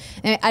doing.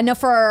 And I know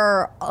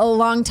for a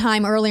long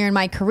time earlier in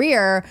my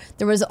career,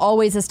 there was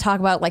always this talk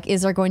about, like,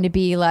 is there going to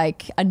be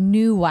like a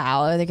new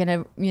WoW? Are they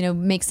going to,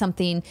 make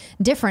something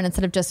different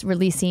instead of just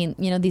releasing,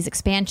 these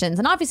expansions?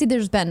 And obviously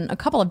there's been a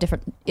couple of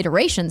different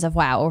iterations of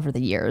WoW over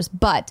the years,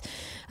 but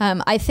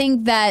I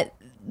think that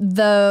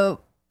the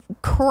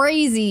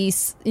crazy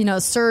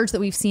surge that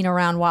we've seen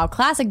around WoW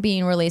Classic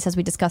being released, as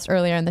we discussed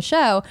earlier in the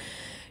show,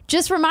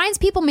 just reminds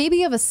people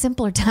maybe of a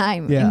simpler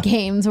time in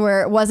games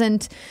where it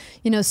wasn't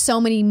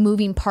so many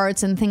moving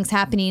parts and things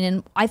happening.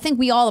 And I think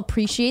we all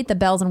appreciate the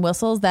bells and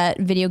whistles that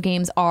video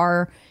games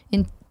are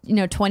in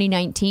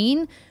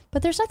 2019,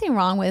 but there's nothing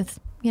wrong with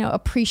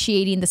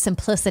appreciating the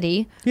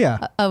simplicity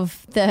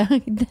of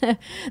the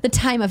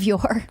time of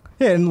yore.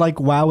 Yeah, and like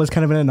WoW was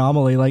kind of an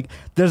anomaly. Like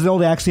there's an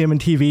old axiom in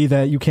TV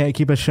that you can't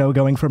keep a show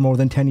going for more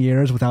than 10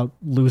 years without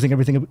losing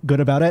everything good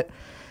about it.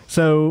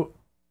 So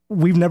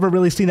we've never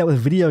really seen that with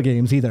video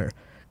games either.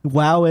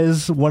 WoW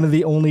is one of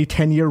the only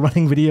 10-year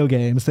running video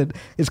games that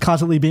is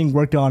constantly being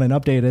worked on and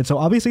updated. So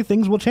obviously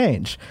things will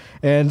change.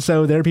 And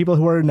so there are people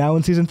who are now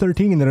in season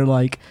 13 that are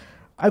like,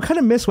 I kind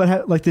of miss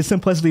the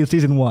simplicity of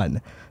season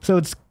 1. So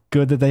it's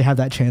good that they have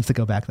that chance to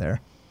go back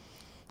there.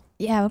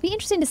 Yeah, it'll be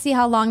interesting to see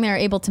how long they're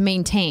able to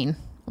maintain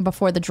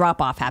before the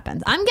drop-off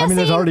happens. I'm guessing...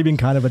 there's already been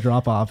kind of a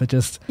drop-off. It's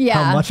just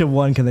how much of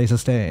one can they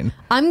sustain?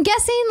 I'm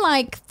guessing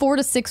like 4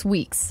 to 6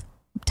 weeks,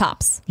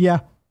 tops. Yeah.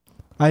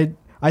 I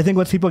think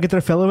once people get their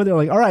fill of it, they're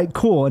like, all right,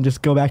 cool, and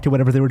just go back to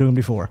whatever they were doing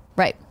before.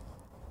 Right.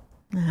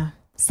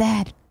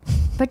 Sad,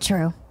 but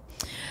true.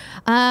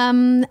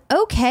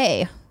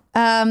 Okay.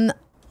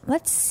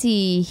 Let's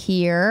see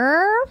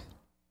here.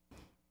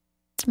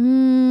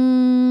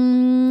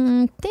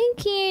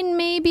 Thinking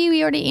maybe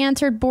we already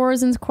answered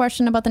Borzen's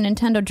question about the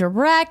Nintendo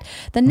Direct.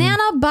 The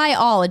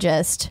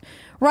nanobiologist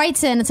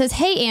writes in and says,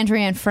 hey,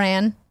 Andrea and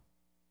Fran.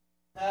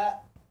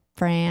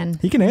 Fran.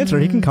 He can answer.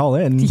 He can call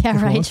in.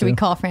 Yeah, right. Should we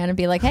call Fran and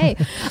be like, hey,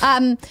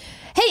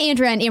 hey,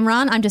 Andrea and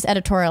Imran, I'm just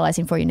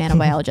editorializing for you,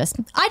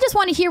 nanobiologist. I just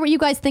want to hear what you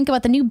guys think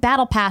about the new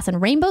Battle Pass in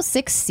Rainbow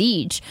Six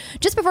Siege.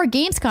 Just before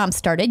Gamescom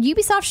started,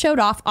 Ubisoft showed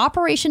off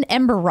Operation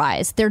Ember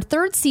Rise, their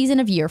third season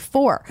of Year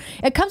 4.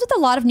 It comes with a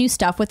lot of new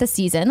stuff with the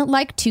season,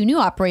 like 2 new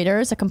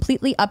operators, a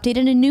completely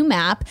updated and new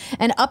map,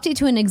 and update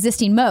to an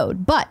existing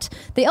mode. But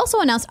they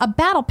also announced a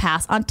Battle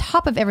Pass on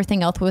top of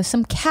everything else with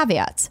some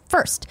caveats.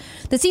 First,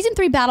 the Season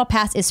 3 Battle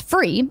Pass is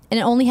free,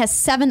 and it only has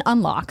 7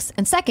 unlocks.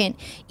 And second,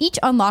 each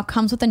unlock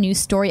comes with a new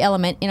story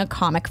element in a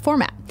comic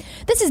format.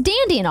 This is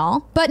dandy and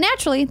all, but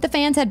naturally, the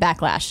fans had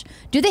backlash.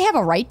 Do they have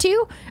a right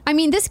to? I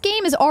mean, this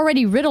game is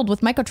already riddled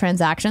with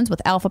microtransactions,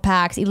 with alpha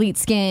packs, elite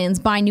skins,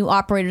 buying new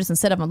operators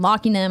instead of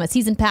unlocking them, a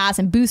season pass,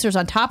 and boosters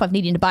on top of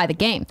needing to buy the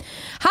game.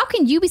 How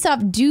can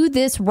Ubisoft do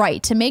this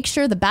right to make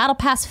sure the Battle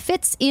Pass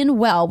fits in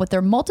well with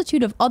their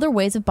multitude of other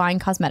ways of buying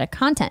cosmetic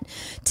content?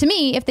 To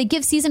me, if they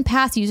give season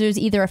pass users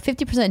either a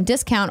 50%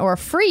 discount or a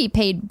free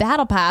paid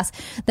Battle Pass,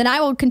 then I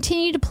will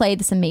continue to play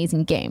this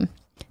amazing game.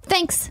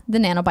 Thanks, the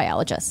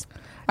nanobiologist.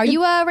 Are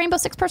you a Rainbow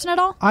Six person at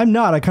all? I'm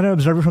not. I kind of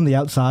observe it from the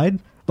outside.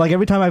 Like,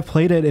 every time I've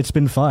played it, it's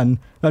been fun.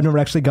 I've never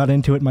actually got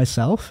into it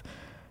myself.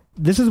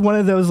 This is one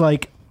of those,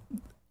 like,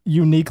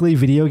 uniquely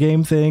video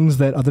game things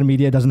that other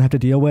media doesn't have to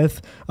deal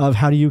with, of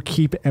how do you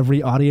keep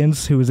every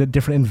audience who is at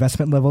different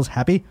investment levels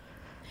happy?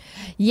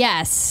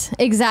 Yes,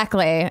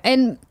 exactly.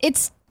 And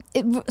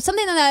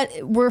something that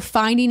we're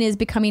finding is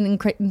becoming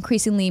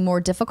increasingly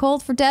more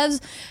difficult for devs.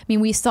 I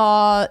mean, we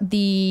saw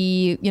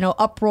the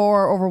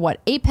uproar over what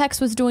Apex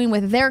was doing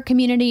with their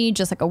community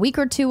just like a week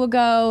or two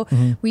ago.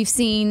 Mm-hmm. We've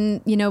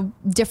seen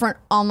different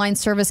online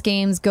service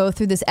games go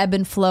through this ebb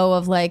and flow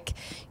of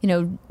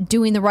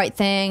doing the right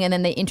thing, and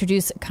then they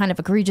introduce a kind of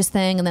egregious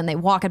thing, and then they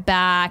walk it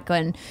back.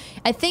 And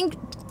I think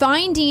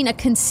finding a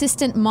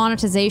consistent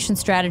monetization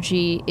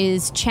strategy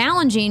is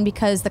challenging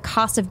because the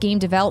cost of game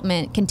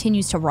development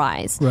continues to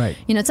rise. Right.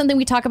 It's something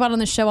we talk about on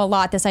the show a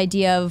lot, this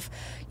idea of,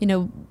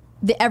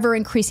 the ever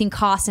increasing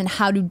costs and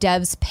how do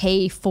devs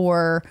pay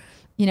for,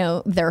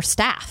 their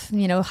staff,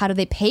 how do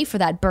they pay for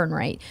that burn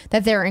rate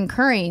that they're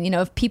incurring,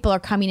 if people are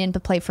coming in to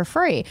play for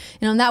free,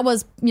 and that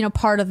was,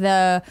 part of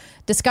the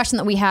discussion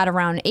that we had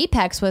around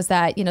Apex was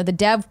that, the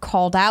dev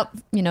called out,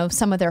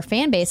 some of their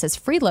fan base as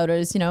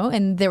freeloaders,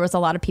 and there was a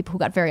lot of people who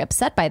got very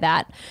upset by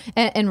that,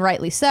 and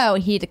rightly so.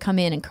 He had to come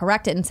in and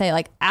correct it and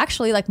say,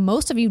 actually,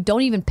 most of you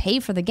don't even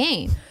pay for the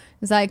game.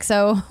 It's and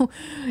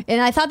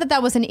I thought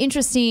that was an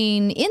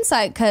interesting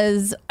insight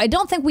because I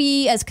don't think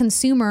we as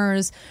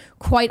consumers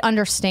quite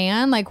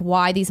understand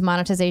why these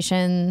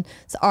monetizations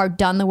are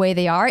done the way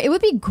they are. It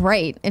would be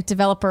great if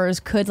developers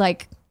could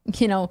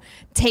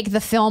take the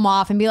film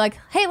off and be like,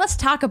 hey, let's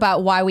talk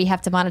about why we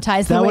have to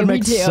monetize the way we do. That would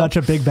make such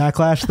a big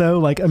backlash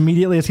though.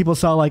 Immediately as people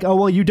saw oh,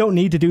 well, you don't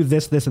need to do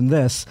this, this, and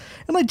this.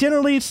 And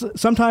generally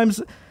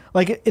sometimes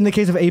in the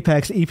case of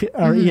Apex, EA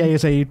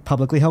is a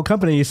publicly held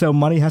company, so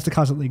money has to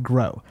constantly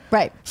grow.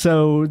 Right.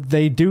 So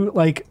they do,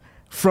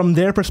 from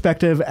their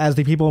perspective as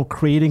the people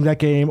creating that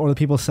game or the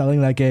people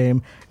selling that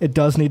game, it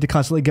does need to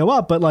constantly go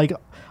up. But,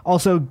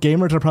 also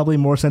gamers are probably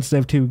more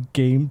sensitive to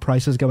game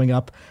prices going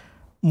up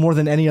more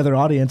than any other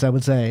audience, I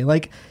would say.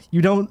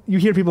 You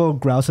hear people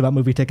grouse about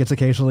movie tickets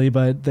occasionally,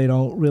 but they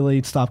don't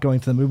really stop going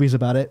to the movies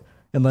about it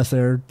unless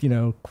they're,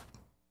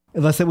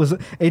 unless it was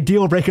a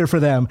deal breaker for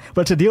them,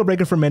 but it's a deal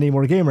breaker for many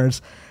more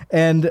gamers.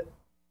 And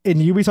in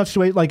Ubisoft's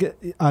situation,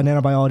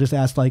 Nanobiologist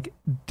asked,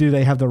 do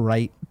they have the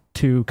right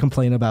to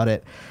complain about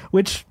it?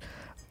 Which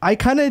I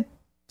kind of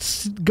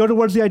go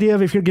towards the idea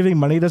of if you're giving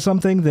money to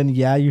something, then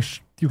yeah, you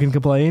can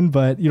complain,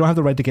 but you don't have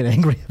the right to get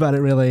angry about it,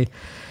 really.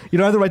 You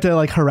don't have the right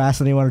to harass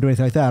anyone or do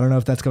anything like that. I don't know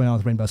if that's going on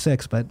with Rainbow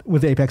Six, but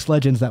with Apex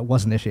Legends, that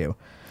was an issue.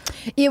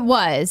 It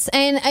was.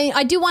 And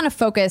I do want to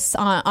focus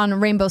on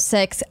Rainbow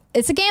Six.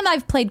 It's a game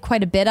I've played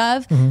quite a bit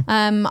of.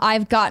 Mm-hmm.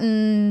 I've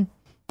gotten,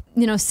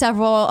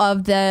 several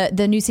of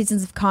the new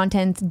seasons of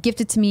content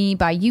gifted to me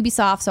by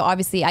Ubisoft. So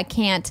obviously I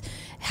can't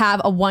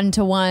have a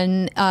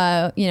one-to-one,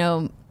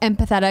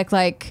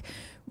 empathetic,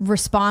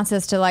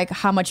 responses to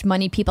how much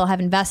money people have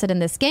invested in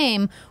this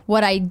game.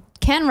 What I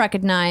can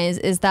recognize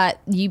is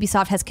that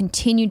Ubisoft has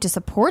continued to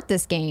support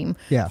this game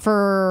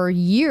for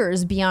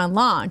years beyond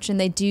launch, and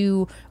they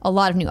do a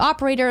lot of new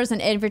operators,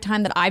 and every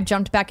time that I've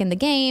jumped back in the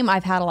game,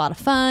 I've had a lot of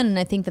fun, and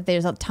I think that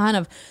there's a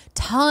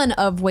ton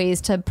of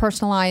ways to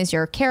personalize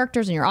your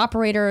characters and your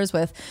operators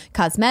with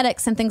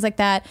cosmetics and things like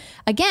that.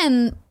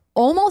 Again,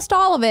 almost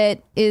all of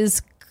it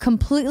is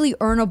completely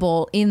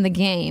earnable in the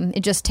game.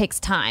 It just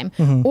takes time.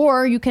 Mm-hmm.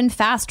 Or you can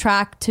fast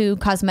track to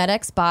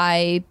cosmetics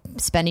by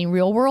spending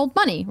real world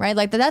money, right?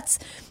 That's,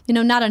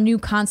 not a new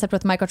concept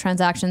with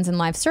microtransactions in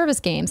live service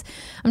games.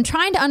 I'm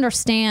trying to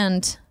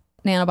understand,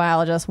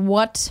 Nanobiologist,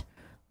 what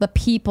the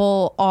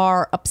people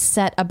are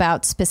upset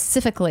about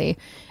specifically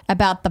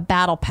about the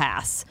Battle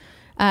Pass.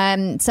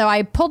 So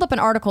I pulled up an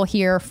article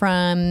here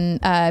from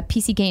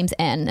PC Games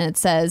N, and it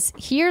says,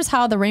 here's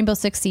how the Rainbow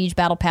Six Siege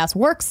Battle Pass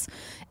works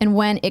and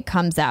when it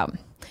comes out.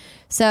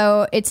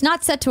 So it's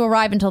not set to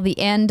arrive until the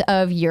end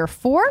of year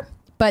 4,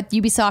 but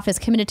Ubisoft is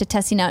committed to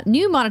testing out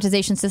new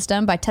monetization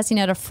system by testing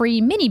out a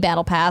free mini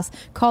battle pass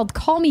called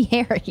Call Me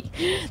Harry.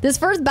 This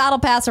first battle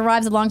pass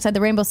arrives alongside the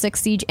Rainbow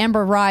Six Siege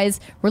Ember Rise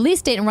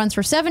release date and runs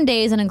for 7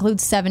 days and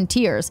includes 7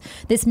 tiers.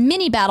 This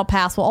mini battle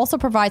pass will also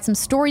provide some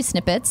story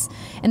snippets,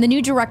 and the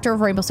new director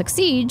of Rainbow Six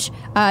Siege,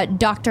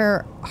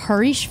 Dr.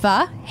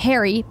 Harishva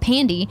Harry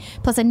Pandy,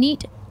 plus a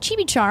neat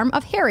chibi charm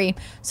of Harry.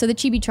 So the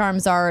chibi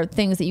charms are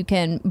things that you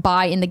can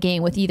buy in the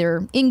game with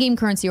either in-game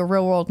currency or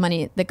real-world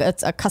money.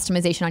 That's a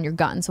customization on your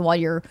gun. So while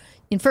you're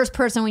in first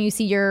person, when you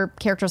see your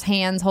character's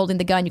hands holding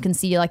the gun, you can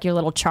see your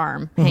little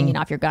charm hanging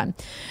off your gun.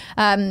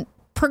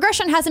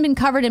 Progression hasn't been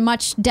covered in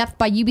much depth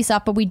by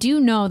Ubisoft, but we do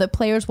know that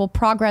players will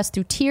progress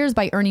through tiers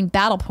by earning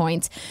battle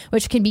points,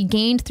 which can be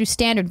gained through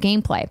standard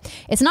gameplay.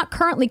 It's not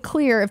currently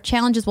clear if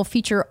challenges will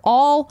feature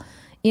all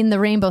in the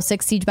Rainbow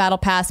Six Siege Battle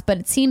Pass, but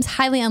it seems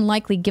highly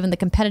unlikely given the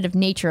competitive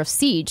nature of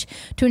Siege.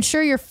 To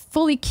ensure you're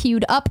fully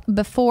queued up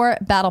before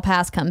Battle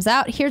Pass comes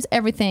out, here's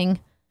everything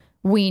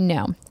we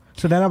know.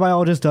 So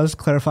Nanobiologist does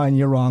clarify, and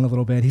you're wrong a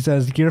little bit. He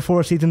says Gear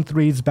 4 Season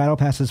 3's Battle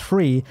Pass is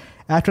free.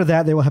 After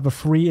that, they will have a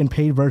free and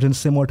paid version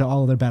similar to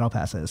all other Battle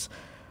Passes.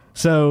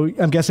 So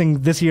I'm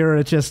guessing this year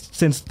it's just,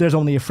 since there's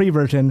only a free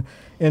version,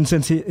 and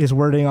since his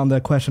wording on the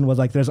question was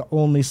like there's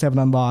only 7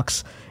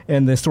 unlocks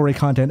and the story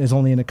content is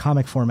only in a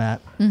comic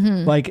format,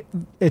 like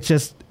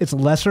it's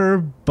lesser,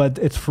 but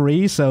it's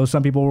free. So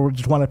some people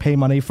just want to pay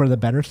money for the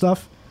better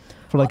stuff,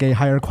 for like a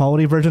higher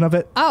quality version of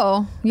it.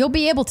 Oh, you'll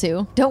be able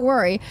to. Don't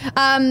worry.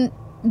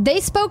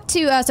 They spoke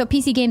to, so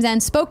PC Games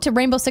End spoke to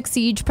Rainbow Six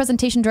Siege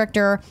presentation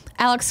director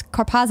Alex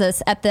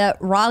Karpazis at the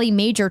Raleigh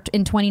Major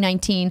in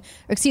 2019.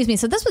 Excuse me.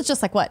 So this was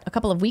just like, what, a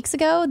couple of weeks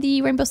ago,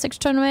 the Rainbow Six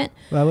tournament?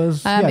 That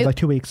was, like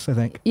 2 weeks, I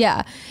think.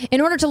 Yeah. In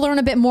order to learn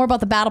a bit more about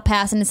the Battle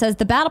Pass, and it says,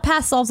 the Battle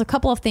Pass solves a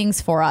couple of things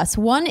for us.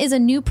 One is a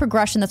new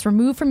progression that's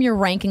removed from your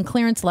rank and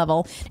clearance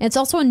level, and it's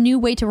also a new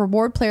way to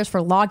reward players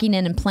for logging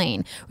in and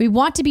playing. We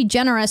want to be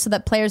generous so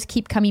that players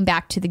keep coming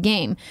back to the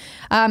game.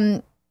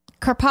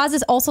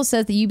 Karpazis also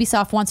says that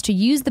Ubisoft wants to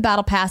use the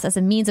Battle Pass as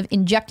a means of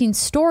injecting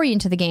story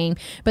into the game,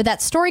 but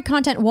that story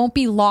content won't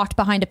be locked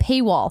behind a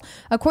paywall.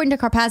 According to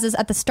Karpazis,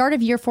 at the start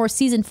of Year 4,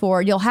 Season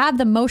 4, you'll have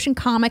the motion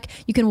comic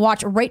you can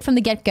watch right from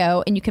the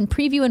get-go, and you can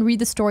preview and read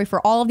the story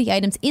for all of the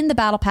items in the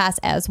Battle Pass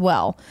as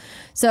well.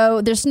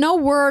 So there's no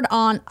word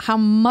on how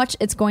much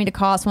it's going to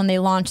cost when they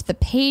launch the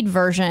paid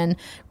version,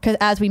 because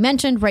as we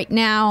mentioned, right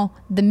now,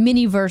 the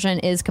mini version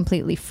is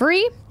completely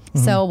free.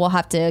 So we'll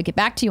have to get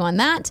back to you on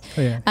that.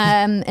 Oh, yeah.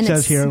 And it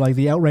says here, like,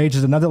 the outrage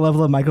is another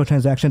level of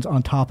microtransactions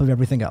on top of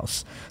everything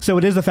else. So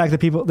it is the fact that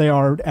they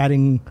are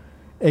adding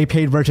a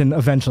paid version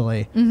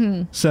eventually.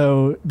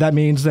 So that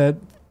means that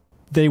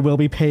they will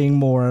be paying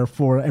more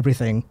for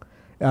everything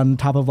on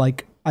top of,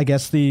 like, I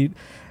guess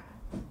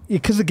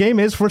because the game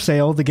is for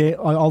sale.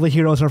 All the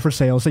heroes are for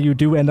sale, so you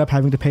do end up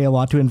having to pay a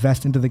lot to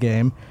invest into the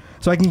game.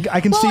 So I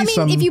can see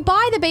some. If you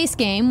buy the base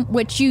game,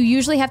 which you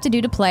usually have to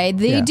do to play,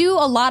 they do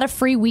a lot of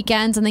free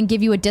weekends and then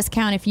give you a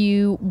discount if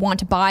you want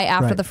to buy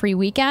after the free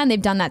weekend. They've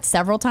done that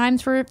several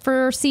times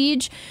for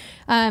Siege.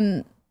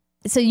 So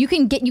you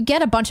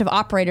get a bunch of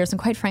operators,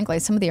 and quite frankly,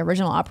 some of the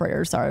original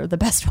operators are the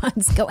best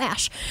ones. Go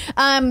Ash.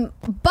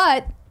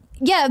 But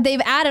yeah, they've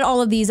added all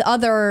of these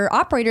other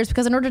operators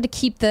because in order to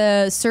keep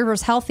the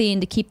servers healthy and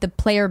to keep the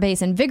player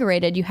base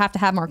invigorated, you have to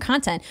have more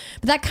content.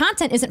 But that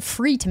content isn't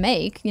free to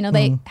make. You know,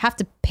 they have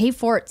to pay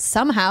for it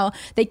somehow.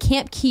 They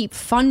can't keep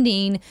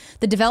funding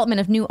the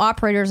development of new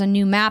operators and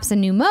new maps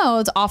and new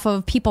modes off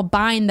of people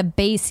buying the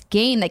base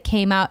game that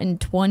came out in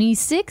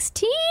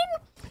 2016?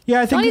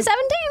 Yeah, I think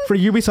 2017? For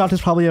Ubisoft,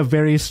 it's probably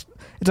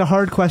it's a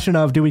hard question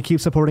of, do we keep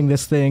supporting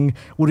this thing?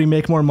 Would we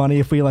make more money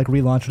if we like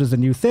relaunch it as a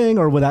new thing,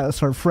 or would that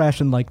start fresh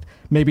and like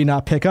maybe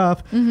not pick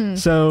up?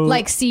 So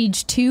like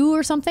Siege 2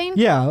 or something?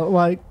 Yeah,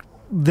 like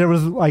there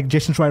was like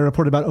Jason Schreier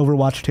reported about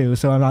Overwatch 2,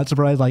 so I'm not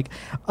surprised like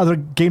other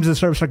games of the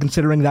service are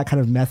considering that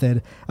kind of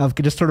method of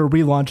just sort of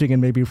relaunching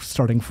and maybe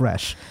starting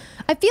fresh.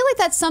 I feel like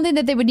that's something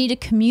that they would need to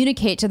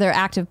communicate to their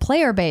active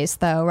player base,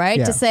 though, right?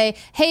 Yeah. To say,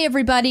 hey,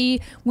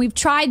 everybody, we've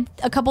tried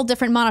a couple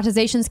different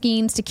monetization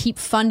schemes to keep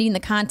funding the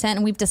content,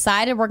 and we've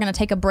decided we're going to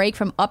take a break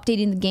from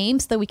updating the game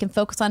so that we can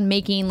focus on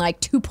making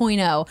like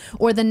 2.0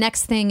 or the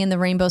next thing in the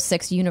Rainbow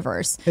Six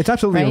universe. It's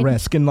absolutely a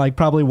risk, and like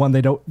probably one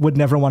they would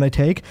never want to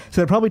take.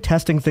 So they're probably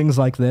testing things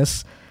like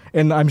this,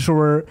 and I'm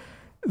sure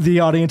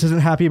the audience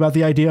isn't happy about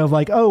the idea of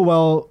like, oh,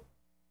 well,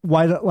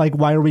 why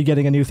are we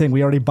getting a new thing?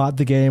 We already bought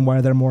the game. Why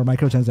are there more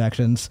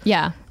microtransactions?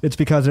 Yeah. It's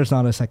because there's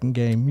not a second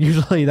game.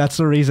 Usually that's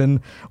the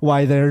reason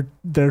why they're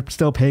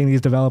still paying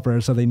these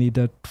developers, so they need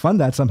to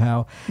fund that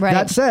somehow. Right.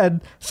 That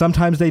said,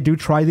 sometimes they do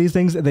try these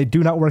things and they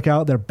do not work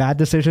out. They're bad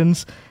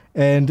decisions,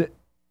 and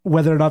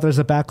whether or not there's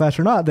a backlash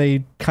or not,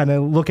 they kind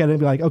of look at it and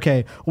be like,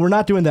 okay, we're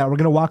not doing that. We're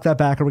going to walk that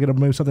back, or we're going to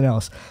move something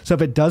else. So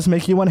if it does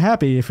make you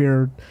unhappy, if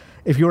you're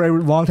a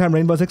longtime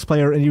Rainbow Six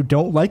player and you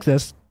don't like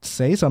this,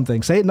 say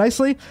something. Say it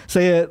nicely.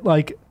 Say it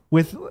like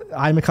with,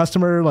 I'm a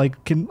customer, like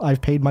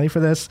I've paid money for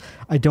this.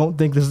 I don't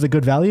think this is a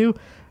good value.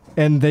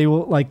 And they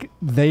will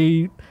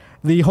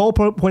the whole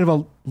point of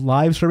a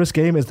live service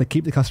game is to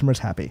keep the customers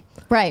happy.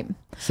 Right.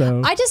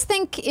 So I just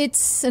think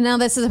and now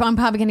this is, I'm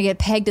probably going to get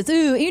pegged as,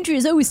 ooh, Andrew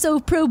is always so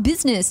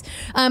pro-business.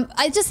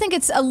 I just think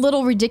it's a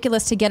little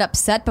ridiculous to get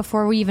upset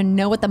before we even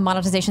know what the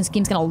monetization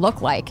scheme is going to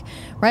look like,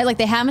 right? Like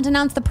they haven't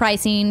announced the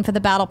pricing for the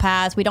Battle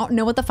Pass. We don't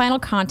know what the final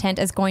content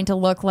is going to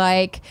look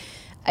like.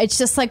 It's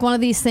just like one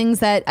of these things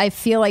that I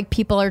feel like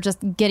people are just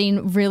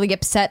getting really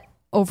upset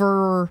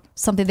over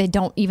something they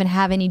don't even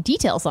have any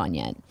details on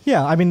yet.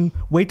 Yeah, I mean,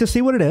 wait to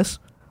see what it is.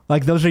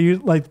 Like those are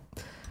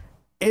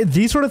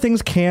these sort of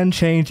things can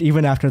change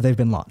even after they've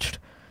been launched.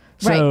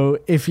 So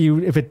if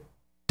it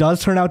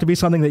does turn out to be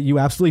something that you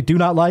absolutely do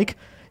not like,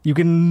 you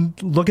can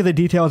look at the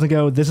details and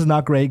go, this is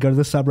not great. Go to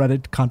the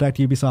subreddit, contact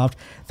Ubisoft.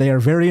 They are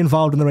very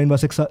involved in the Rainbow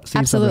Six Siege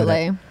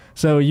subreddit.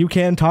 So you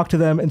can talk to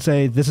them and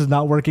say, this is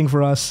not working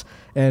for us,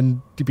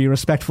 and to be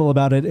respectful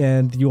about it,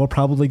 and you will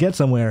probably get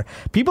somewhere.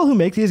 People who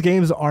make these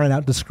games aren't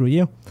out to screw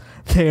you.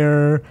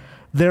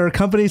 There are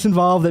companies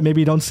involved that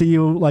maybe don't see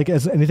you like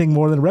as anything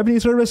more than a revenue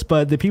service,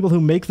 but the people who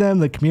make them,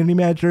 the community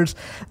managers,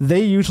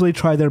 they usually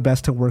try their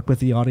best to work with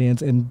the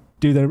audience and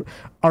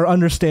are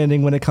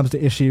understanding when it comes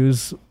to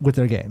issues with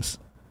their games.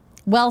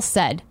 Well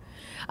said.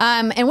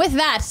 And with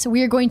that,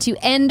 we are going to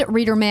end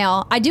Reader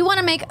Mail. I do want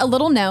to make a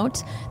little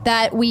note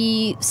that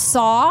we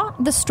saw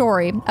the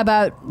story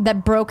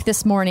that broke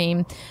this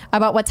morning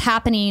about what's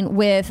happening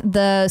with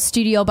the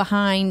studio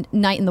behind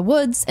Night in the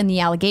Woods and the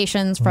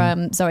allegations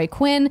from Zoe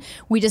Quinn.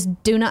 We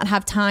just do not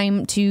have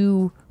time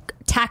to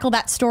tackle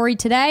that story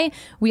today.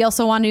 We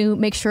also want to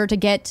make sure to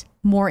get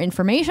more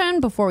information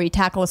before we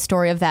tackle a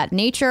story of that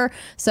nature.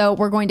 So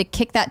we're going to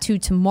kick that to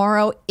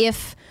tomorrow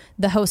if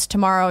the hosts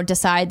tomorrow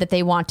decide that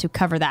they want to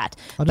cover that.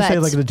 I'll just say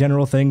like the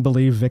general thing,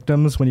 believe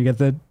victims when you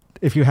get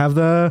if you have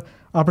the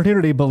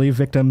opportunity, believe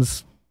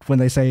victims when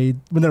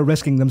they're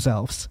risking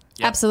themselves.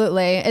 Yep.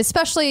 Absolutely.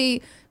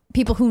 Especially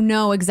people who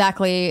know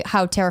exactly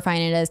how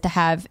terrifying it is to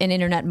have an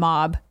internet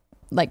mob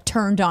like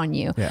turned on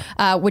you,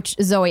 which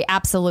Zoe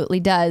absolutely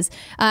does.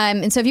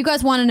 And so if you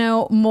guys want to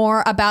know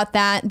more about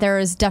that,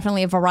 there's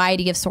definitely a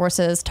variety of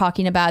sources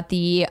talking about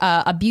the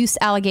abuse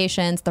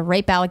allegations, the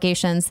rape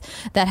allegations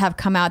that have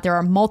come out. There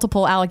are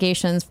multiple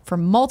allegations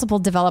from multiple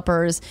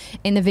developers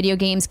in the video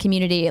games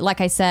community. Like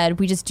I said,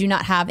 we just do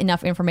not have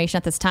enough information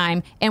at this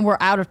time, and we're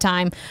out of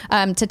time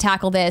to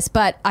tackle this.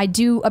 But I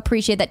do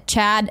appreciate that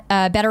Chad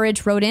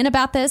Betteridge wrote in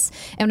about this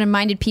and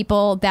reminded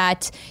people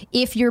that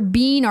if you're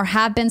being or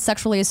have been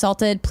sexually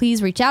assaulted,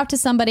 please reach out to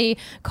somebody.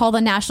 Call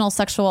the National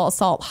Sexual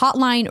Assault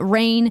Hotline,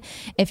 RAIN.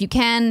 If you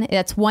can,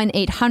 that's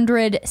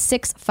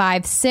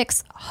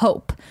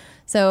 1-800-656-HOPE.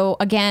 So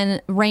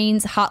again,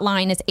 RAIN's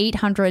hotline is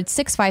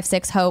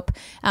 800-656-HOPE.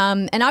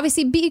 And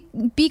obviously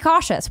be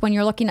cautious when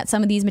you're looking at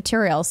some of these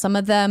materials. Some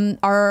of them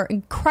are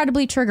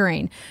incredibly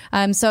triggering.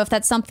 So if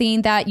that's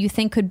something that you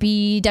think could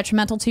be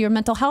detrimental to your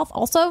mental health,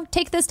 also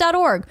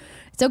takethis.org.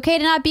 It's okay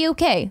to not be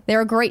okay.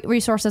 They're a great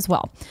resource as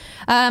well.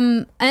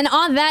 And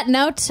on that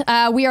note,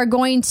 we are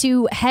going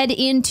to head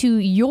into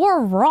You're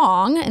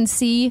Wrong and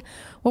see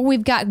what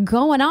we've got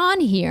going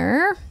on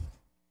here.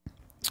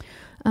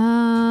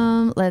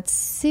 Let's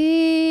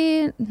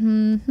see. So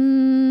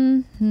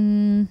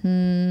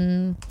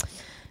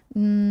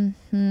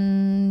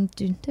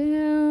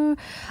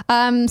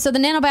the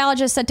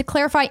nanobiologist said, to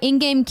clarify,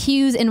 in-game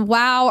cues in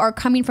WoW are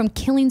coming from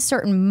killing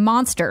certain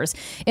monsters.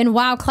 In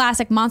WoW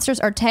Classic, monsters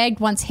are tagged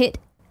once hit,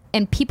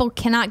 and people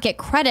cannot get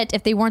credit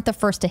if they weren't the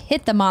first to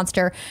hit the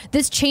monster.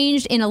 This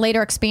changed in a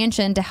later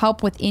expansion to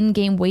help with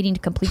in-game waiting to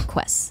complete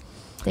quests.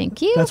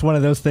 Thank you. That's one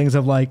of those things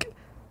of like,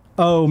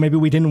 oh, maybe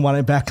we didn't want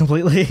it back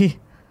completely.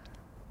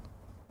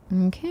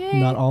 Okay.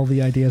 Not all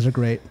the ideas are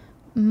great.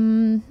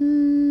 Let's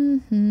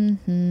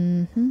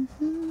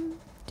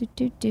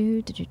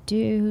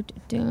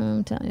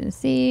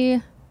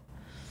see.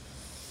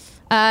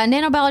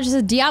 Nanobiologist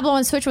says Diablo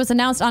on Switch was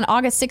announced on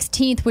August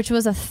 16th, which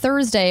was a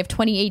Thursday of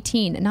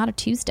 2018, not a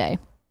Tuesday.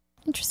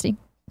 Interesting.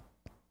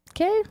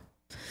 Okay.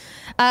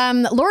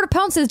 Lord of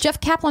Pwn says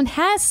Jeff Kaplan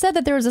has said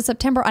that there was a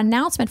September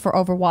announcement for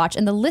Overwatch,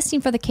 and the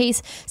listing for the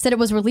case said it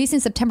was releasing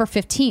September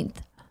 15th.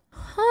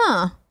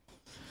 Huh.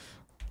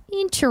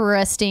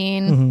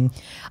 Interesting.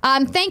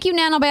 Thank you,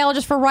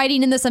 nanobiologist, for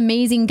writing in this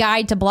amazing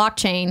guide to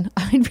blockchain.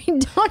 We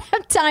don't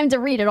have time to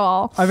read it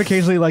all. I've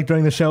occasionally,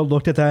 during the show,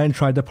 looked at that and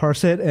tried to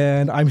parse it,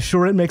 and I'm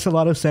sure it makes a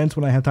lot of sense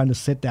when I have time to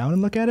sit down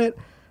and look at it.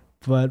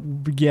 But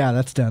yeah,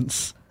 that's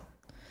dense.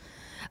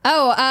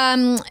 Oh,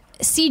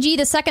 CG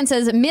the second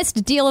says,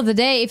 missed deal of the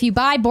day. If you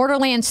buy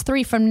Borderlands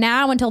 3 from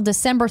now until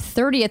December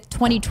 30th,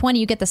 2020,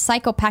 you get the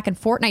Psycho Pack and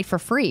Fortnite for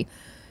free.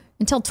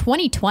 Until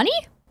 2020?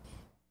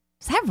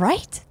 Is that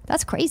right?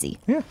 That's crazy.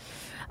 Yeah.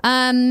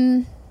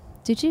 Oh,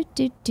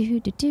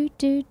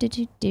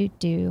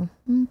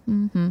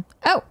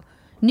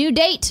 new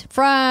date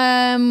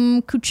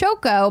from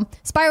Kuchoko.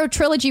 Spyro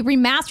Trilogy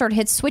Remastered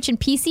hits Switch and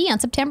PC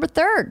on September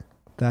 3rd.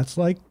 That's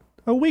like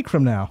a week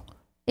from now.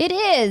 It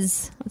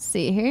is. Let's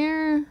see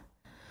here.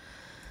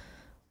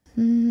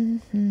 All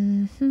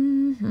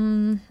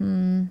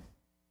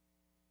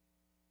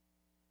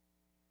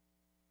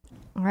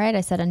right,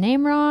 I said a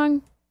name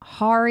wrong.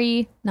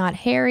 Hari, not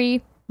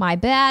Harry. My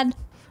bad. I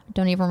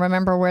don't even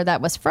remember where that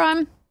was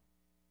from.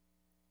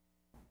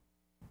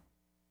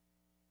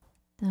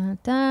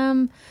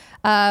 Rainbow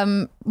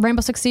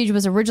Six Siege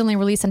was originally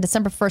released on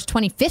December 1st,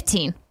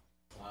 2015.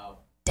 Wow.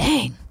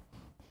 Dang.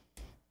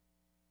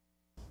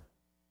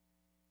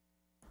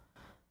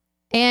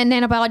 And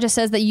Nanobiologist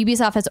says that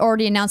Ubisoft has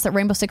already announced that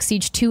Rainbow Six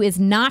Siege 2 is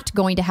not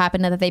going to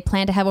happen and that they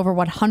plan to have over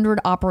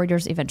 100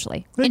 operators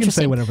eventually. They can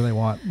say whatever they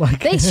want.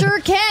 They sure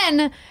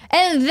can.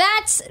 And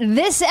that's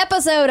this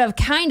episode of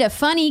Kinda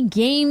Funny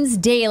Games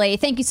Daily.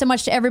 Thank you so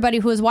much to everybody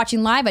who is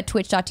watching live at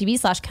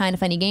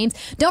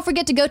twitch.tv/kindafunnygames. Don't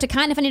forget to go to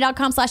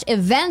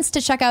kindafunny.com/events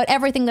to check out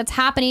everything that's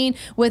happening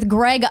with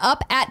Greg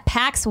up at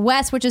PAX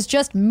West, which is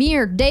just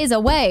mere days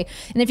away.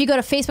 And if you go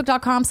to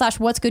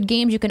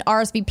facebook.com/what'sgoodgames, you can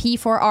RSVP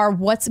for our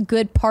What's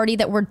Good party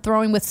that we're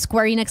throwing with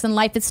Square Enix and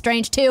Life is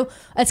Strange 2.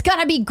 It's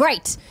gonna be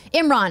great.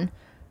 Imran,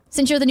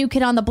 since you're the new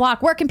kid on the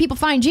block, where can people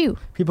find you?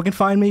 People can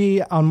find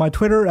me on my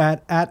Twitter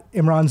at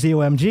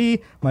ImranZomG.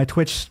 My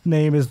Twitch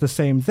name is the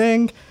same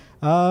thing.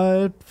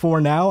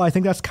 For now, I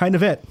think that's kind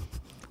of it.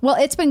 Well,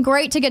 it's been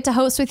great to get to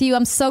host with you.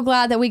 I'm so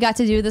glad that we got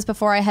to do this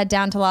before I head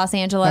down to Los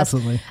Angeles.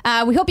 Absolutely.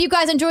 We hope you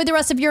guys enjoy the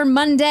rest of your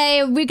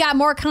Monday. We got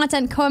more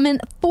content coming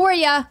for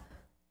you.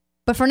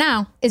 But for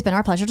now, it's been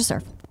our pleasure to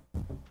serve.